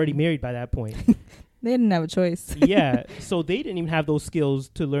they were already married by that point. They didn't have a choice. Yeah. So they didn't even have those skills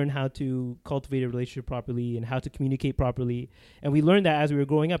to learn how to cultivate a relationship properly and how to communicate properly. And we learned that as we were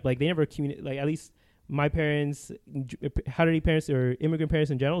growing up. Like they never communicate, like at least my parents, Haredi parents or immigrant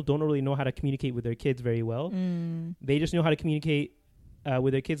parents in general, don't really know how to communicate with their kids very well. They just know how to communicate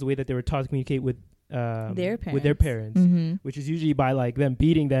with their kids the way that they were taught to communicate with their parents, which is usually by like them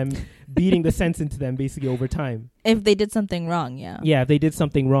beating the sense into them basically over time. If they did something wrong, if they did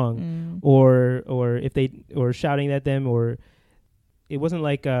something wrong, or if they or shouting at them, or it wasn't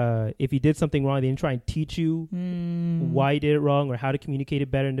like if you did something wrong, they didn't try and teach you why you did it wrong or how to communicate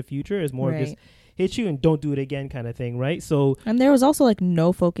it better in the future. It's more of just hit you and don't do it again kind of thing, right? So and there was also like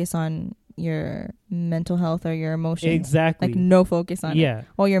no focus on your mental health or your emotions. Exactly. Like no focus on it.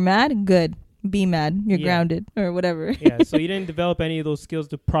 Oh, you're mad? Good. Be mad. You're grounded or whatever. So you didn't develop any of those skills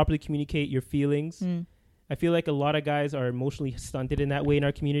to properly communicate your feelings. I feel like a lot of guys are emotionally stunted in that way in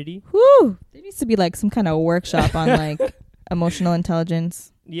our community. Whew. There needs to be like some kind of workshop on like emotional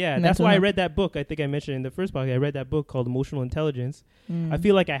intelligence. Yeah, that's why I read that book. I think I mentioned in the first podcast. I read that book called Emotional Intelligence. I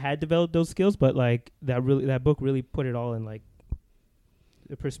feel like I had developed those skills, but like that book really put it all in like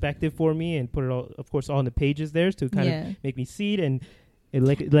the perspective for me and put it all, of course, all in the pages there to kind of make me see it and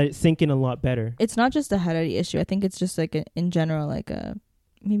let it sink in a lot better. It's not just a Haredi issue. I think it's just like in general, like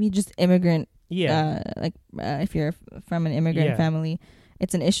maybe just immigrant. If you're from an immigrant family,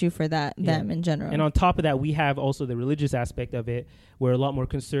 it's an issue for them in general. And on top of that, we have also the religious aspect of it. We're a lot more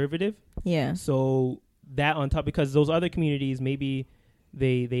conservative. Yeah. So that on top, because those other communities, maybe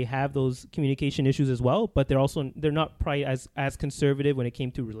they have those communication issues as well, but they're not probably as conservative when it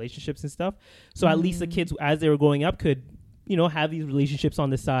came to relationships and stuff. So at least the kids, as they were growing up, could have these relationships on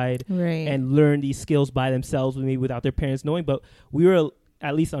the side and learn these skills by themselves, maybe without their parents knowing. But we were,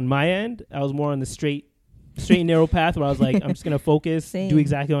 at least on my end, I was more on the straight and narrow path where I was like, I'm just going to focus, do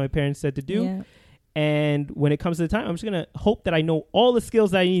exactly what my parents said to do. Yeah. And when it comes to the time, I'm just going to hope that I know all the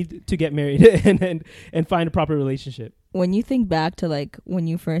skills that I need to get married and find a proper relationship. When you think back to like when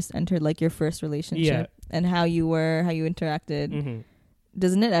you first entered like your first relationship and how you interacted,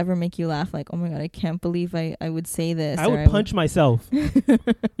 doesn't it ever make you laugh? Like, oh my God, I can't believe I would say this. I would punch myself.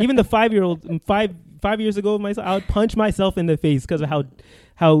 Even the 5-year-old, 5 years ago, I would punch myself in the face because of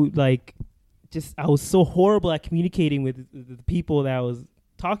how like, just I was so horrible at communicating with the people that I was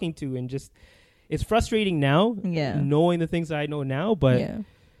talking to, and just it's frustrating now, knowing the things that I know now. But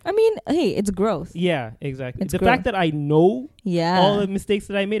I mean, hey, it's growth. Yeah, exactly. The fact that I know all the mistakes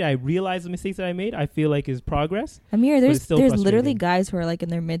that I made, I realize the mistakes that I made, I feel like is progress. Amir, there's literally guys who are like in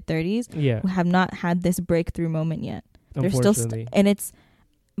their mid-30s who have not had this breakthrough moment yet. They're still and it's,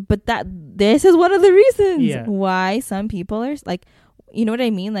 but this is one of the reasons why some people are like, you know what I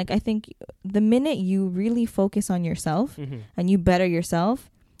mean? Like, I think the minute you really focus on yourself and you better yourself,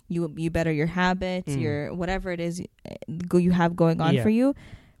 you better your habits, your whatever it is you have going on for you.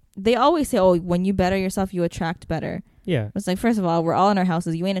 They always say, oh, when you better yourself, you attract better. Yeah. It's like, first of all, we're all in our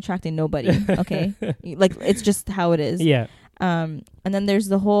houses. You ain't attracting nobody. Okay. Like, it's just how it is. Yeah. And then there's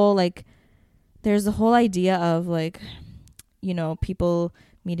the whole idea of like, people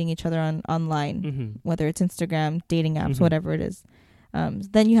meeting each other online, whether it's Instagram, dating apps, whatever it is.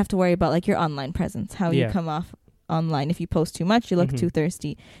 Then you have to worry about like your online presence, how you come off online. If you post too much, you look too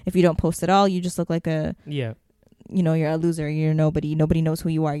thirsty. If you don't post at all, you just look like you're a loser. You're nobody. Nobody knows who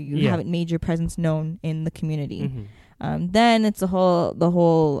you are. You haven't made your presence known in the community. Then it's the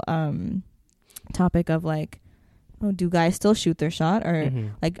whole topic of like, oh, do guys still shoot their shot, or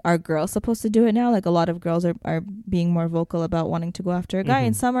like are girls supposed to do it now? Like a lot of girls are being more vocal about wanting to go after a guy,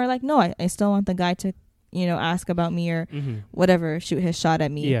 and some are like, no, I still want the guy to ask about me or whatever, shoot his shot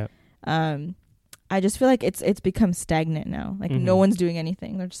at me. Yeah. I just feel like it's become stagnant now. Like no one's doing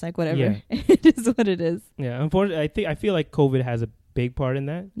anything. They're just like, whatever. Yeah. It is what it is. Yeah. Unfortunately, I feel like COVID has a big part in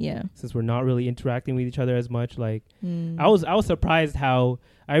that. Yeah. Since we're not really interacting with each other as much. Like I was surprised how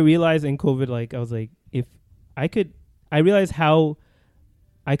I realized in COVID, like I was like, I realized how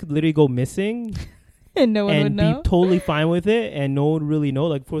I could literally go missing and no one would know, be totally fine with it, and no one really know.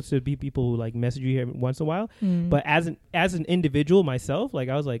 Like, of course, there'd be people who like message you here once in a while, but as an individual myself, like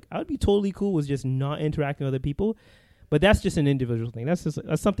I was like, I would be totally cool with just not interacting with other people, but that's just an individual thing. That's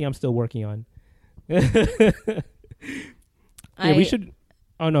something I'm still working on. We should.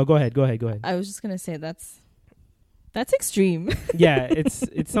 Oh no, go ahead. I was just gonna say that's extreme. Yeah,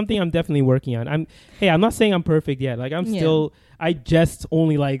 it's something I'm definitely working on. I'm not saying I'm perfect yet. Like I'm still. I just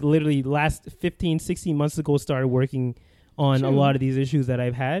only like literally last 15, 16 months ago started working on a lot of these issues that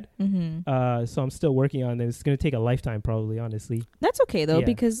I've had. So I'm still working on them. It's going to take a lifetime probably, honestly. That's okay though,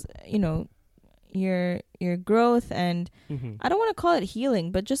 because, your growth, and I don't want to call it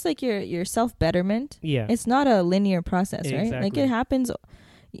healing, but just like your self-betterment. Yeah. It's not a linear process, right? Exactly. Like it happens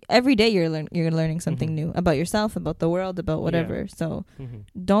every day. You're learning something new about yourself, about the world, about whatever. So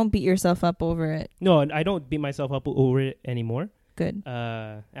don't beat yourself up over it. No, I don't beat myself up over it anymore. Good.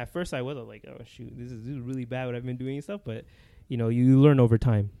 At first I was like, oh shoot, this is really bad what I've been doing and stuff, but you learn over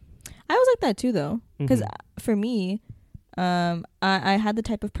time. I was like that too, though, because for me, I had the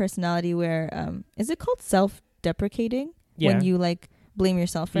type of personality where is it called self-deprecating? Yeah. When you like blame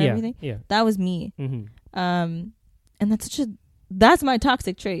yourself for everything. Yeah. That was me. And that's my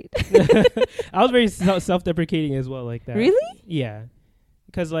toxic trait. I was very self-deprecating as well, like that. Really? Yeah.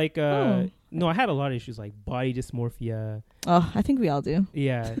 Because like no, I had a lot of issues like body dysmorphia. Oh, I think we all do.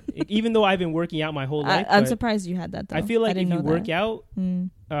 Yeah. Even though I've been working out my whole life. I'm surprised you had that, though. I feel like if you work out,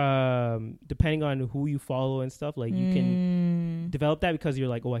 depending on who you follow and stuff, like you can develop that because you're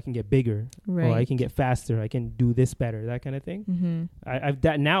like, oh, I can get bigger. Right. Or I can get faster. I can do this better, that kind of thing.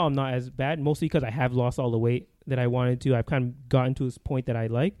 Now I'm not as bad, mostly because I have lost all the weight that I wanted to. I've kind of gotten to this point that I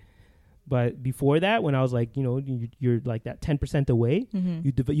like. But before that, when I was like, you're like that 10% away,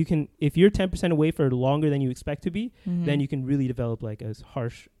 you can, if you're 10% away for longer than you expect to be, then you can really develop like a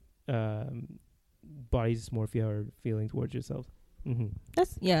harsh body dysmorphia or feeling towards yourself.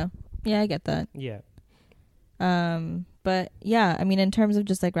 That's yeah, I get that. Yeah. But yeah, I mean, in terms of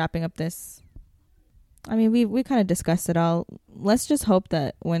just like wrapping up this, I mean, we kind of discussed it all. Let's just hope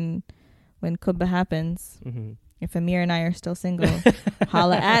that when Kubba happens. If Amir and I are still single,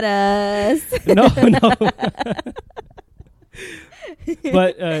 holla at us. No.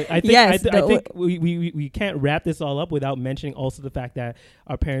 But I think we can't wrap this all up without mentioning also the fact that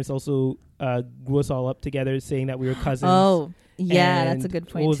our parents also grew us all up together, saying that we were cousins. Oh, yeah, that's a good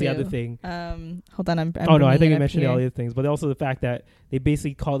point. What was too. the other thing? Hold on, I'm oh no, I think we mentioned all the other things, but also the fact that they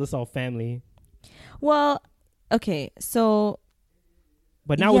basically called us all family. Well, okay, so.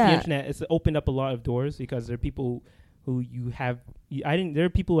 But now with the internet, it's opened up a lot of doors because there are people who there are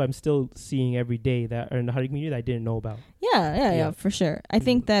people who I'm still seeing every day that are in the hunting community that I didn't know about. Yeah, for sure. I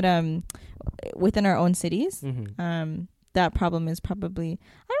think that within our own cities, that problem is probably,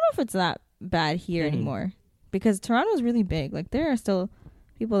 I don't know if it's that bad here anymore, because Toronto is really big. Like there are still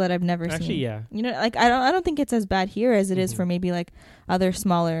people that I've never seen. Actually, yeah. Like I don't think it's as bad here as it is for maybe like other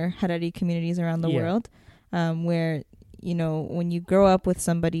smaller Harari communities around the world, where when you grow up with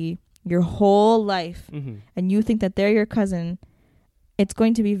somebody your whole life and you think that they're your cousin, it's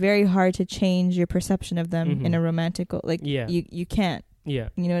going to be very hard to change your perception of them in a romantic, you can't. Yeah.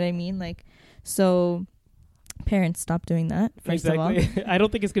 You know what I mean? Like, so parents, stop doing that, first of all. I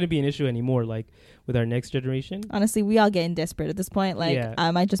don't think it's going to be an issue anymore, like with our next generation. Honestly, we all getting desperate at this point. Like,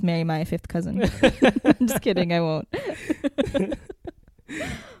 I might just marry my fifth cousin. I'm just kidding, I won't.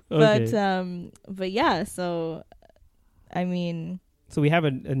 But yeah, so I mean, so we have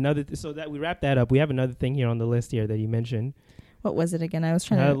another. So that we wrap that up. We have another thing here on the list here that you mentioned. What was it again? I was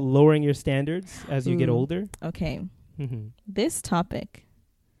trying to lowering your standards as you get older. Okay, this topic.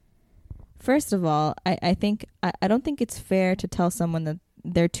 First of all, I think I don't think it's fair to tell someone that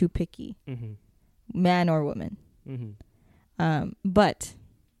they're too picky, man or woman. But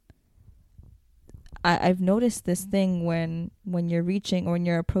I've noticed this thing when you're reaching or when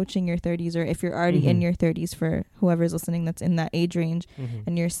you're approaching your 30s, or if you're already in your 30s, for whoever's listening that's in that age range,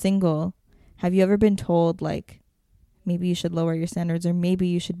 and you're single. Have you ever been told like maybe you should lower your standards, or maybe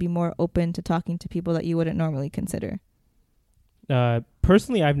you should be more open to talking to people that you wouldn't normally consider?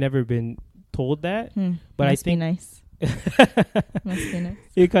 Personally, I've never been told that, but I think nice. Must be nice.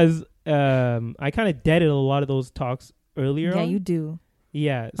 Because I kind of deaded a lot of those talks earlier. Yeah, you do.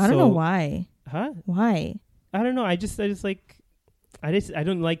 Yeah, I don't know why. Huh? Why? I don't know. I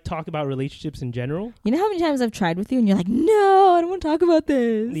don't like talk about relationships in general. You know how many times I've tried with you and you're like, no, I don't want to talk about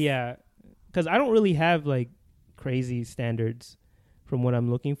this. Yeah, because I don't really have like crazy standards from what I'm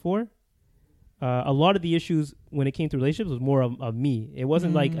looking for. A lot of the issues when it came to relationships was more of me. It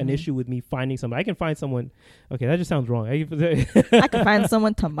wasn't like an issue with me finding someone. I can find someone. Okay, that just sounds wrong. I can find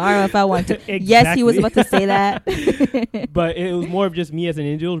someone tomorrow if I want to. Exactly. Yes, he was about to say that. But it was more of just me as an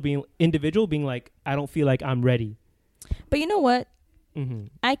individual being like, I don't feel like I'm ready. But you know what?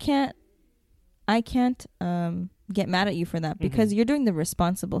 I can't get mad at you for that, because you're doing the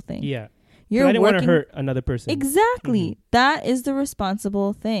responsible thing. Yeah. I didn't want to hurt another person. Exactly. That is the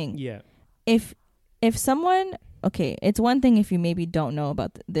responsible thing. Yeah. If someone, okay, it's one thing if you maybe don't know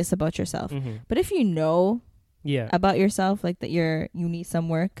about this about yourself, but if you know about yourself, like that you need some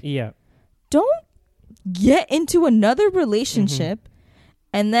work, don't get into another relationship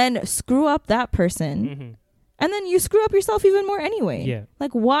and then screw up that person And then you screw up yourself even more anyway. Yeah.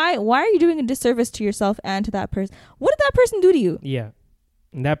 Like, why are you doing a disservice to yourself and to that person? What did that person do to you? Yeah.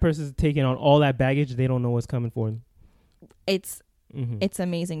 And that person's taking on all that baggage. They don't know what's coming for them. It's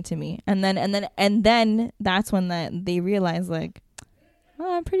amazing to me. And then that's when they realize, like,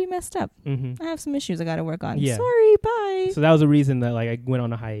 oh, I'm pretty messed up. I have some issues I got to work on. Yeah. Sorry, bye. So that was the reason that, like, I went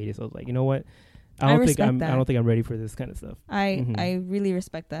on a hiatus. I was like, you know what? I don't think I'm ready for this kind of stuff. I really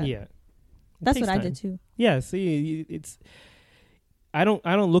respect that. Yeah. That's what I did too. Yeah, see, I don't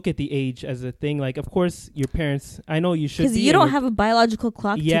look at the age as a thing. Like, of course, your parents, I know you should, because you don't have a biological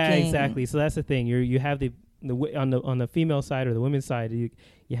clock. Yeah, ticking. Exactly. So that's the thing. You have the on the female side or the women's side, you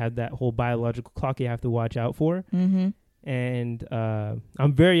have that whole biological clock you have to watch out for. And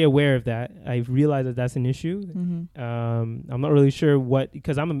I'm very aware of that. I've realized that that's an issue. I'm not really sure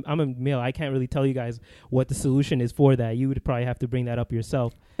because I'm a male. I can't really tell you guys what the solution is for that. You would probably have to bring that up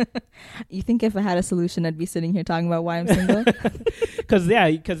yourself. You think if I had a solution, I'd be sitting here talking about why I'm single? Because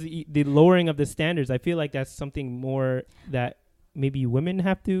the lowering of the standards, I feel like that's something more that maybe women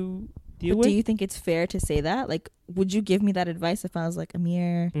have to deal with. Do you think it's fair to say that? Like, would you give me that advice if I was like,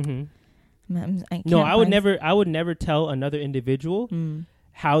 Amir? No, I would never tell another individual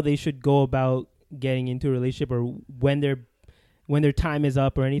how they should go about getting into a relationship or when their time is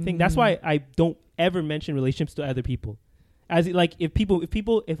up or anything. That's why I don't ever mention relationships to other people. As like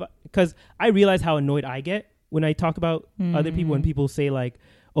because I realize how annoyed I get when I talk about other people, when people say like,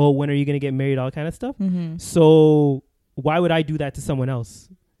 oh, when are you going to get married, all kind of stuff. So why would I do that to someone else?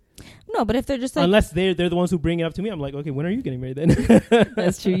 No, but if they're just like, unless they're the ones who bring it up to me, I'm like, okay, when are you getting married then?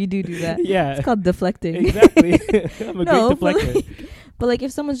 That's true. You do that. Yeah. It's called deflecting. Exactly. I'm a great deflector. But like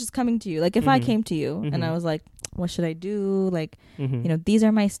if someone's just coming to you, like if I came to you and I was like, what should I do? Like, you know, these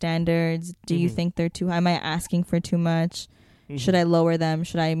are my standards. Do you think they're too high? Am I asking for too much? Should I lower them?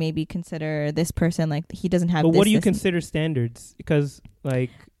 Should I maybe consider this person, like he doesn't have But what do you consider standards? Because like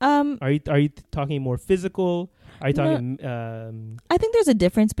are you talking more physical? Are you talking I think there's a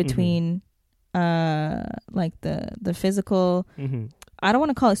difference between like the physical I don't want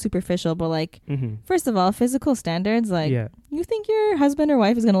to call it superficial, but like first of all, physical standards, like you think your husband or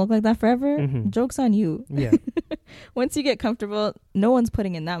wife is going to look like that forever? Joke's on you. Yeah. Once you get comfortable, no one's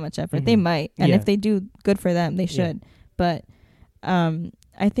putting in that much effort. They might. And if they do, good for them. They should. But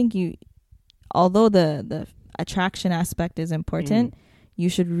I think although the attraction aspect is important, you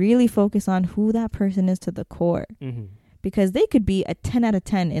should really focus on who that person is to the core. Because they could be a 10 out of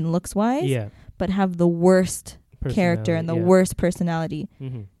 10 in looks wise, but have the worst character and the worst personality.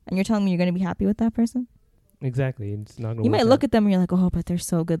 And you're telling me you're going to be happy with that person? Exactly. It's not gonna you might look at them and you're like, oh, but they're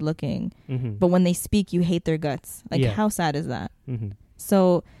so good looking. But when they speak, you hate their guts. Like, how sad is that?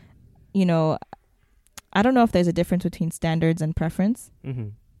 So, you know, I don't know if there's a difference between standards and preference.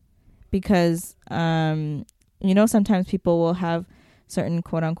 Because, you know, sometimes people will have certain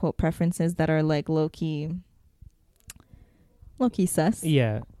quote unquote preferences that are like low-key sus.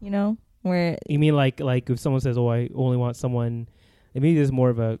 Yeah. You know? Where you mean like if someone says, oh, I only want someone, maybe there's more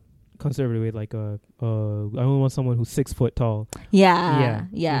of a conservative way, like I only want someone who's 6 foot tall. Yeah.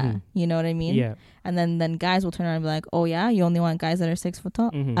 You know what I mean? Yeah. And then guys will turn around and be like, oh yeah, you only want guys that are 6 foot tall?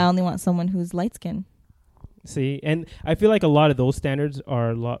 I only want someone who's light skinned. See, and I feel like a lot of those standards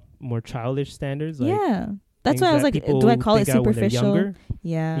are a lot more childish standards. Like that's why I was like, do I call it superficial?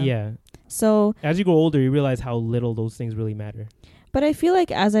 Yeah. So as you grow older, you realize how little those things really matter. But I feel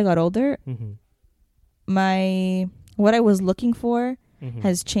like as I got older, what I was looking for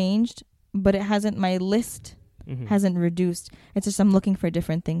has changed, but it hasn't. My list hasn't reduced. It's just I'm looking for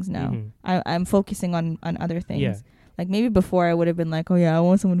different things now. I'm focusing on other things. Yeah. Like maybe before I would have been like, oh yeah, I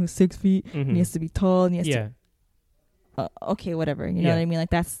want someone who's 6 feet and he has to be tall and he has to. Okay, whatever. You know what I mean?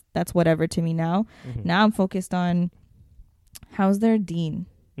 Like that's whatever to me now. Now I'm focused on how's their deen.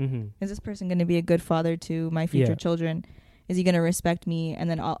 Is this person going to be a good father to my future children? Is he going to respect me and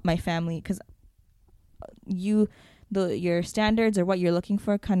then all my family? Because your standards or what you're looking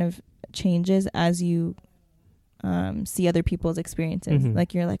for kind of changes as you see other people's experiences.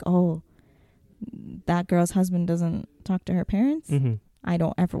 Like you're like, oh, that girl's husband doesn't talk to her parents. I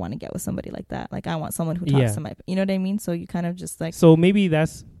don't ever want to get with somebody like that. Like I want someone who talks to my, you know what I mean? So you kind of just like. So maybe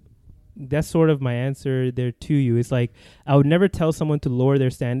that's sort of my answer there to you. It's like I would never tell someone to lower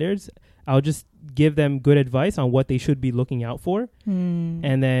their standards. I'll just give them good advice on what they should be looking out for.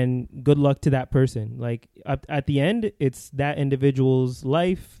 And then good luck to that person. Like at the end, it's that individual's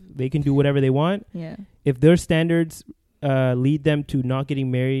life. They can do whatever they want. Yeah. If their standards lead them to not getting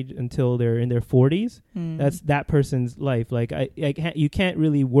married until they're in their 40s, that's that person's life. Like you can't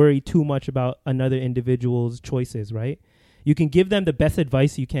really worry too much about another individual's choices, right? you can give them the best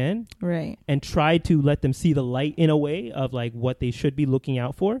advice you can, right, and try to let them see the light in a way of like what they should be looking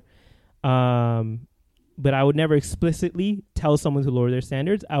out for. But I would never explicitly tell someone to lower their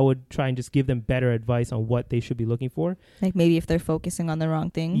standards. I would try and just give them better advice on what they should be looking for. Like maybe if they're focusing on the wrong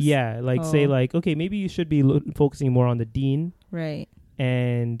things. Yeah, like say like, okay, maybe you should be focusing more on the deen. Right.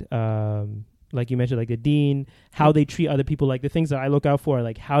 And like you mentioned, like the deen, how they treat other people. Like the things that I look out for are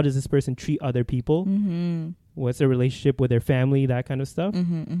like, how does this person treat other people? Mm-hmm. What's their relationship with their family, that kind of stuff.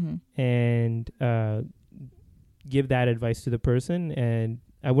 Mm-hmm, mm-hmm. And give that advice to the person. And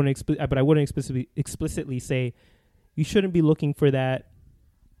I wouldn't explicitly say you shouldn't be looking for that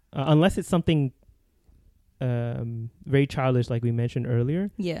unless it's something very childish, like we mentioned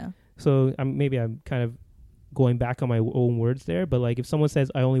earlier. Yeah. So maybe I'm kind of going back on my own words there, but like if someone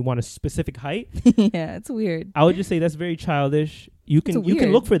says I only want a specific height, yeah, it's weird. I would just say that's very childish. You can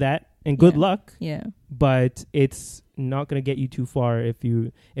look for that, and good luck. Yeah. But it's not going to get you too far if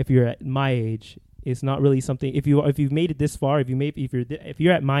you're at my age. It's not really something. If you've made it this far, if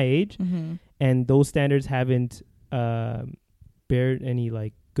you're at my age, mm-hmm. and those standards haven't bared any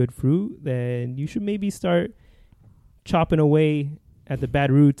like good fruit, then you should maybe start chopping away at the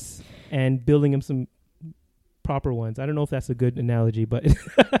bad roots and building them some proper ones. I don't know if that's a good analogy, but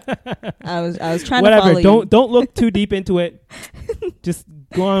I was trying to follow you. Don't look too deep into it. Just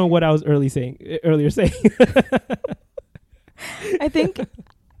go on what I was earlier saying. I think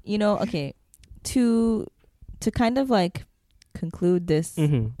okay. To kind of like conclude this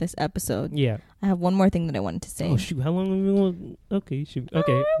this episode, yeah, I have one more thing that I wanted to say. Oh shoot, how long have we been? Okay, shoot,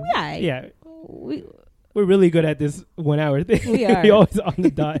 okay, yeah, we're really good at this 1 hour thing. We are. We're always on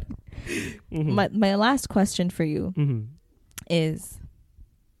the dot. Mm-hmm. My last question for you is,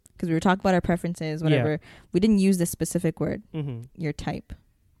 because we were talking about our preferences, whatever. Yeah. We didn't use this specific word. Your type.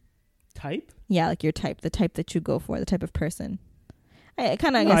 Type? Yeah, like your type, the type that you go for, the type of person. I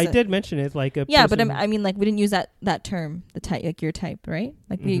did mention it like a yeah, but I mean like we didn't use that term, the type, like your type, right?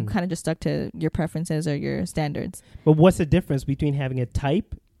 Like we kind of just stuck to your preferences or your standards. But what's the difference between having a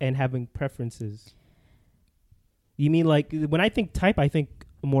type and having preferences? You mean like when I think type, I think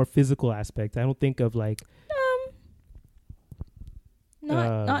a more physical aspect. I don't think of like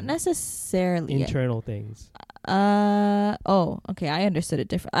not necessarily internal things. Okay, I understood it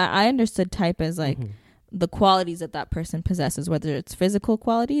different. I understood type as like the qualities that person possesses, whether it's physical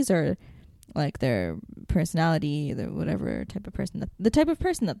qualities or like their personality, the whatever type of person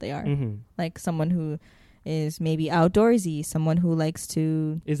that they are. Like someone who is maybe outdoorsy, someone who likes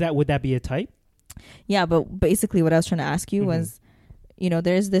to. Would that be a type? Yeah, but basically what I was trying to ask you was,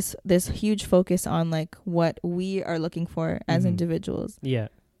 there's this huge focus on like what we are looking for as individuals. Yeah.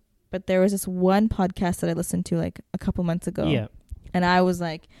 But there was this one podcast that I listened to like a couple months ago. Yeah. And I was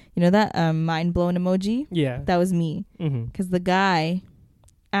like, that mind blown emoji? Yeah. That was me. Because the guy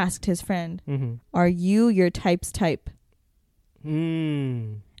asked his friend, are you your type's type?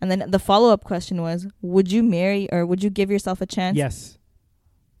 And then the follow-up question was, would you marry or would you give yourself a chance? Yes.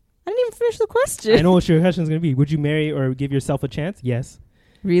 I didn't even finish the question. I know what your question is going to be. Would you marry or give yourself a chance? Yes.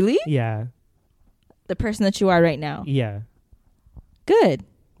 Really? Yeah. The person that you are right now? Yeah. Good.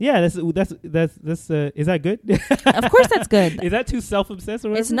 Yeah, that's is that good? Of course that's good. Is that too self-obsessed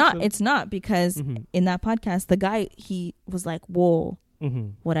or whatever? It's not because in that podcast the guy, he was like, whoa,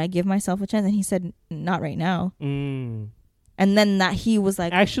 would I give myself a chance? And he said, not right now. And then that he was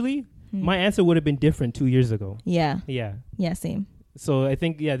like, actually my answer would have been different 2 years ago. Yeah, same. So I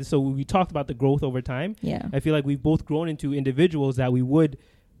think so we talked about the growth over time. Yeah, I feel like we've both grown into individuals that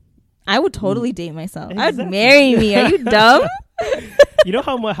I would totally date myself. Exactly. I'd marry me. Are you dumb? You know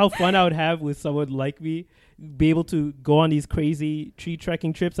how fun I would have with someone like me, be able to go on these crazy tree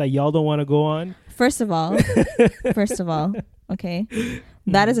trekking trips that y'all don't want to go on. First of all, okay,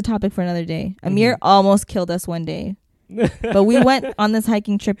 that is a topic for another day. Amir almost killed us one day, but we went on this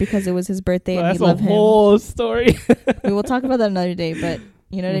hiking trip because it was his birthday and we love him. That's a whole story. We will talk about that another day, but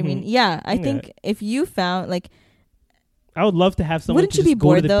you know what I mean? Yeah, I think if you found like. I would love to have someone to just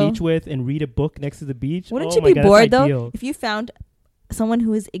go to the beach with and read a book next to the beach. Wouldn't you be bored though if you found someone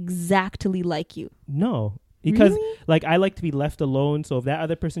who is exactly like you? No, because like I like to be left alone. So if that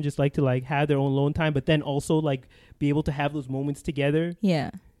other person just like to like have their own alone time, but then also like be able to have those moments together.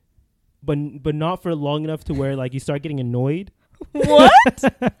 Yeah. But not for long enough to where like you start getting annoyed. What?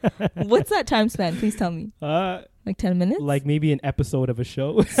 What's that time span? Please tell me. Like 10 minutes? Like maybe an episode of a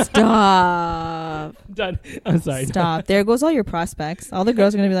show. Stop. Done. I'm sorry. Stop. There goes all your prospects. All the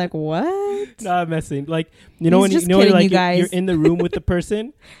girls are going to be like, what? Nah, I'm messing. Like, you know, when you're in the room with the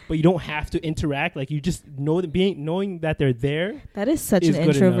person, but you don't have to interact. Like, you just know that knowing that they're there. That is such an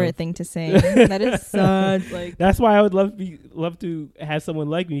introvert thing to say. That is such like. That's why I would love to have someone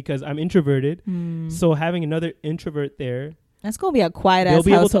like me, because I'm introverted. So having another introvert there. That's going to be a quiet ass household.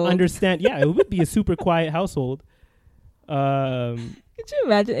 They'll be able to understand. Yeah, it would be a super quiet household. Could you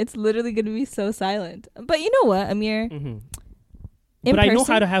imagine? It's literally going to be so silent. But you know what, Amir? But I know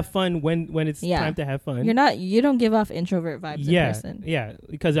how to have fun when it's time to have fun. You don't give off introvert vibes in person. Yeah,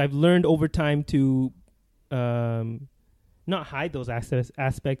 because I've learned over time to not hide those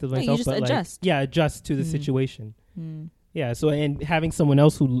aspects of myself, you just but adjust. Adjust to the situation. Yeah, so and having someone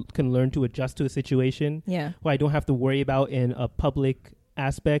else who can learn to adjust to a situation, who I don't have to worry about in a public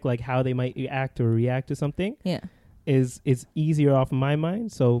aspect, like how they might act or react to something, is easier off my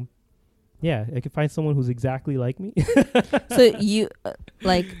mind. So yeah, I could find someone who's exactly like me. So you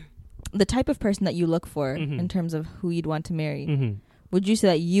like the type of person that you look for in terms of who you'd want to marry. Would you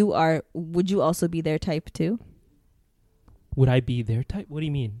say that would you also be their type too? Would I be their type? What do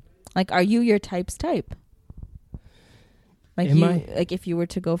you mean? Like, are you your type's type? Like, like if you were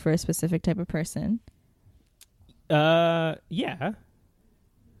to go for a specific type of person? Yeah.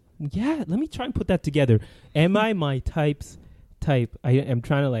 Let me try and put that together. Am I my type's type? I am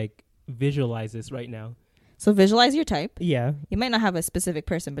trying to like visualize this right now. So visualize your type. Yeah. You might not have a specific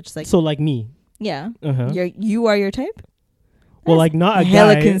person, but just like. So like me. Yeah. You are your type? Well, like not a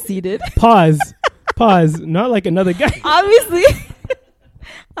hella guy. Conceited. Pause. Not like another guy.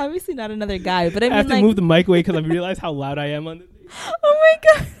 Obviously not another guy, but I mean, have to move the mic away because I realize how loud I am on this. Oh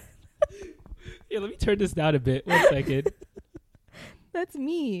my god! Yeah, let me turn this down a bit. 1 second. That's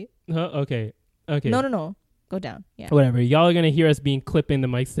me. Okay. No. Go down. Yeah. Whatever. Y'all are gonna hear us clipping the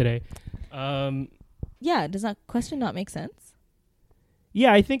mics today. Yeah. Does that question not make sense?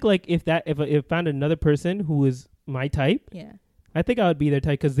 Yeah, I think like if I found another person who is my type, I think I would be their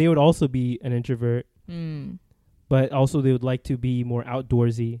type because they would also be an introvert. But also they would like to be more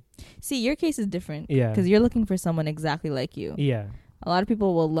outdoorsy. See, your case is different. Yeah. Because you're looking for someone exactly like you. Yeah. A lot of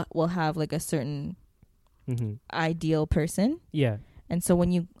people will have like a certain ideal person. Yeah. And so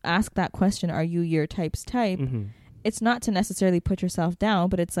when you ask that question, are you your type's type? It's not to necessarily put yourself down,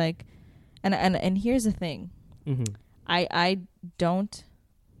 but it's like, and here's the thing. I'm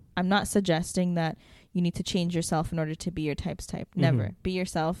not suggesting that you need to change yourself in order to be your type's type. Never. Be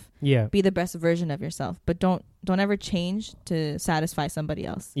yourself. Yeah. Be the best version of yourself. But don't ever change to satisfy somebody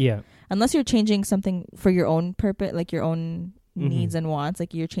else. Yeah. Unless you're changing something for your own purpose, like your own needs and wants.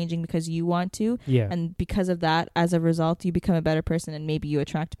 Like you're changing because you want to. Yeah. And because of that, as a result, you become a better person and maybe you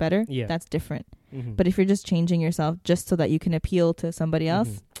attract better. Yeah. That's different. But if you're just changing yourself just so that you can appeal to somebody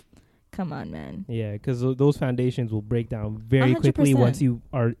else, come on, man. Yeah, because those foundations will break down very 100%. Quickly once you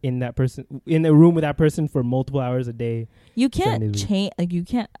are in the room with that person for multiple hours a day. You can't change. Like you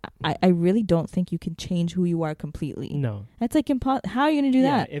can't. I really don't think you can change who you are completely. No, that's like impossible. How are you gonna do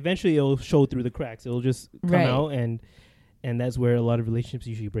that? Eventually, it'll show through the cracks. It'll just come out, and that's where a lot of relationships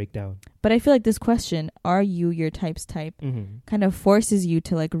usually break down. But I feel like this question, "Are you your type's type?" kind of forces you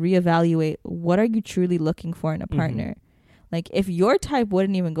to like reevaluate what are you truly looking for in a partner. Like, if your type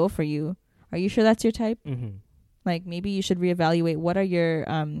wouldn't even go for you, are you sure that's your type? Like, maybe you should reevaluate what are your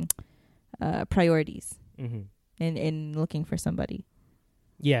priorities in looking for somebody.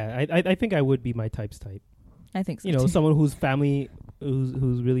 Yeah, I think I would be my type's type. I think so. You know, someone who's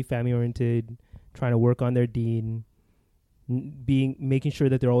who's really family oriented, trying to work on their deed, making sure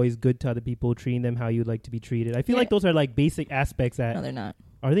that they're always good to other people, treating them how you'd like to be treated. I feel like those are like basic aspects that. No, they're not.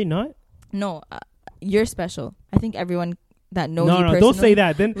 Are they not? No, you're special. I think everyone that knows you personally. Don't say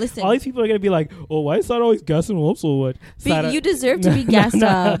that. Then listen, all these people are going to be like, oh, why is Sarah always gassing up so much? You deserve to be gassed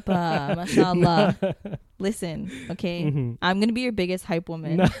up, mashallah. Listen, okay? I'm going to be your biggest hype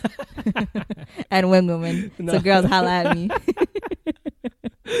woman and wing woman. So girls, holla at me.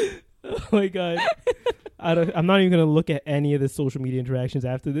 Oh my God. I'm not even going to look at any of the social media interactions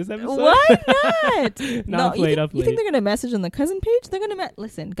after this episode. Why not? No, you think they're going to message on the cousin page? They're going to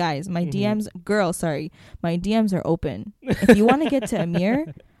listen, guys, my DMs, my DMs are open. If you want to get to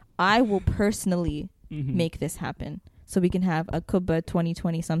Amir, I will personally make this happen. So we can have a Kubba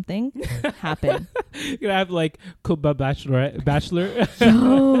 2020 something happen. You're going to have like Kubba Bachelor.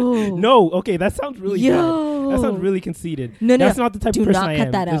 Yo. No, okay, that sounds really bad. That sounds really conceited. No, that's not the type of person I am. Do not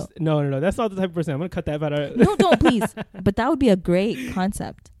cut that out. No. That's not the type of person. I'm going to cut that out. No, don't, please. But that would be a great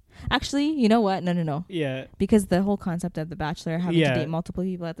concept. Actually, you know what? No. Yeah. Because the whole concept of The Bachelor, having to date multiple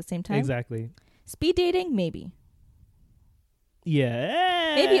people at the same time. Exactly. Speed dating, maybe.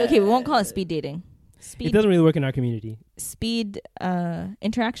 Yeah. Maybe, okay, we won't call it speed dating. It doesn't really work in our community. Speed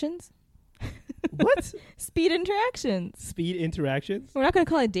interactions? What? Speed interactions. Speed interactions? We're not going to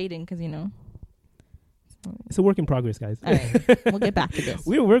call it dating because, you know. It's a work in progress, guys. All right. We'll get back to this.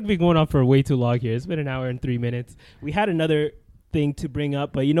 We're been going on for way too long here. It's been an hour and 3 minutes. We had another thing to bring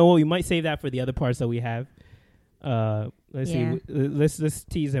up, but you know what? We might save that for the other parts that we have. Let's see. Let's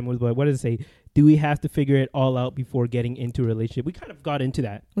tease them with what does it say? Do we have to figure it all out before getting into a relationship? We kind of got into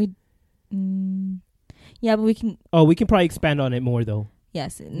that. Yeah, but we can. Oh, we can probably expand on it more though.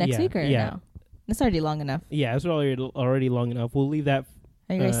 Yes, next week or now? It's already long enough. Yeah, it's already long enough. We'll leave that.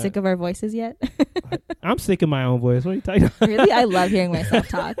 Are you guys sick of our voices yet? I'm sick of my own voice. What are you talking about? Really? I love hearing myself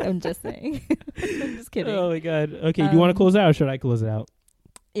talk. I'm just saying. I'm just kidding. Oh my God. Okay, do you want to close it out or should I close it out?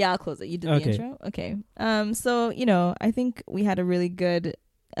 Yeah, I'll close it. You did the intro? Okay. So, you know, I think we had a really good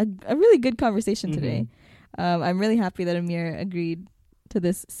conversation today. I'm really happy that Amir agreed to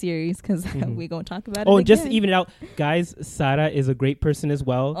this series because we gonna talk about it. Oh, just to even it out, guys, Sara is a great person as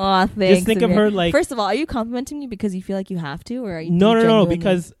well. Oh, thanks. Just think of her like. First of all, are you complimenting me because you feel like you have to, or are you? No,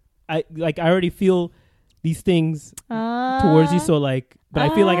 because I already feel these things towards you. So like,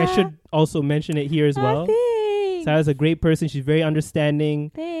 but I feel like I should also mention it here as well. Thanks. Sara's a great person. She's very understanding.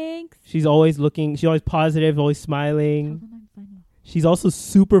 Thanks. She's always positive, always smiling. She's also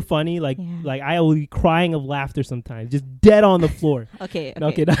super funny. Like I will be crying of laughter sometimes, just dead on the floor. Okay.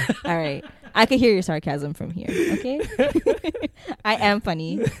 All right. I can hear your sarcasm from here. Okay. I am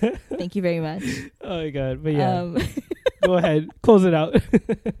funny. Thank you very much. Oh my God. But yeah, go ahead, close it out.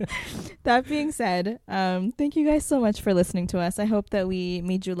 That being said, thank you guys so much for listening to us. I hope that we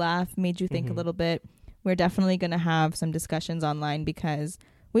made you laugh, made you think a little bit. We're definitely going to have some discussions online because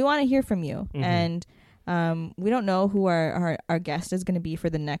we want to hear from you. And we don't know who our guest is going to be for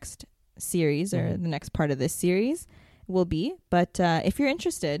the next series or the next part of this series will be. But if you're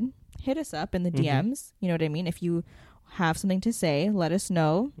interested, hit us up in the DMs. You know what I mean? If you have something to say, let us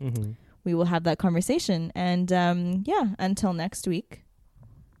know. We will have that conversation. And until next week,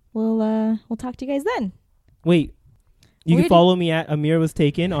 we'll talk to you guys then. Wait, you can follow me at Amir Was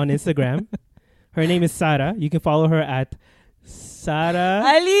Taken on Instagram. Her name is Sara. You can follow her at Sara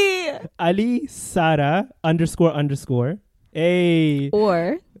Ali Sara __. Hey.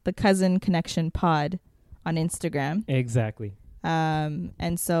 Or the Cousin Connection Pod on Instagram. Exactly.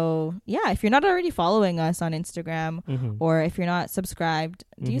 And so if you're not already following us on Instagram or if you're not subscribed,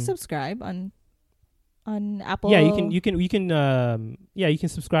 do you subscribe on Apple? Yeah, you can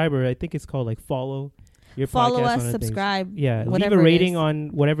subscribe, or I think it's called like follow. Follow us, subscribe. Yeah, leave a rating on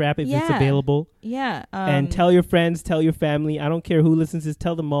whatever app if it's available. Yeah. And tell your friends, tell your family. I don't care who listens, just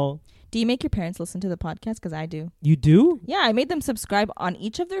tell them all. Do you make your parents listen to the podcast? Because I do. You do? Yeah, I made them subscribe on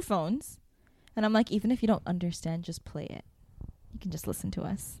each of their phones. And I'm like, even if you don't understand, just play it. You can just listen to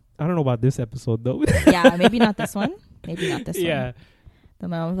us. I don't know about this episode, though. Yeah, maybe not this one. Yeah. One. The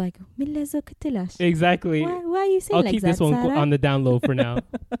mom was like, exactly. Why you say I'll like keep that, this one Sarah? on the down low for now.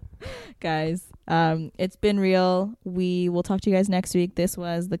 Guys, it's been real. We will talk to you guys next week. This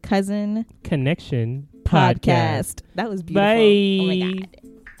was the Cousin Connection Podcast. That was beautiful. Bye. Oh my God.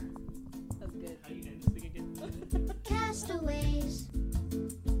 That was good. Castaways.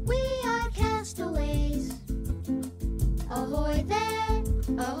 We are castaways. Ahoy there,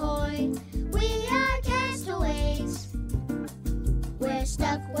 ahoy. We are castaways. We're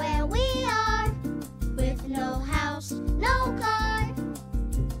stuck where we are, with no house, no car.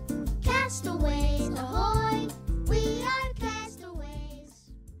 Castaways, ahoy, we are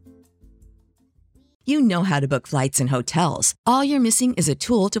castaways. You know how to book flights and hotels. All you're missing is a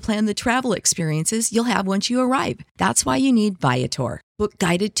tool to plan the travel experiences you'll have once you arrive. That's why you need Viator. Book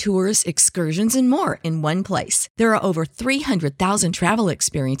guided tours, excursions, and more in one place. There are over 300,000 travel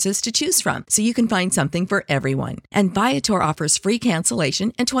experiences to choose from, so you can find something for everyone. And Viator offers free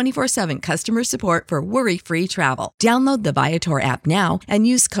cancellation and 24/7 customer support for worry-free travel. Download the Viator app now and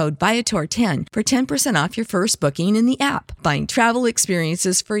use code Viator10 for 10% off your first booking in the app. Find travel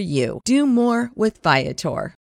experiences for you. Do more with Viator.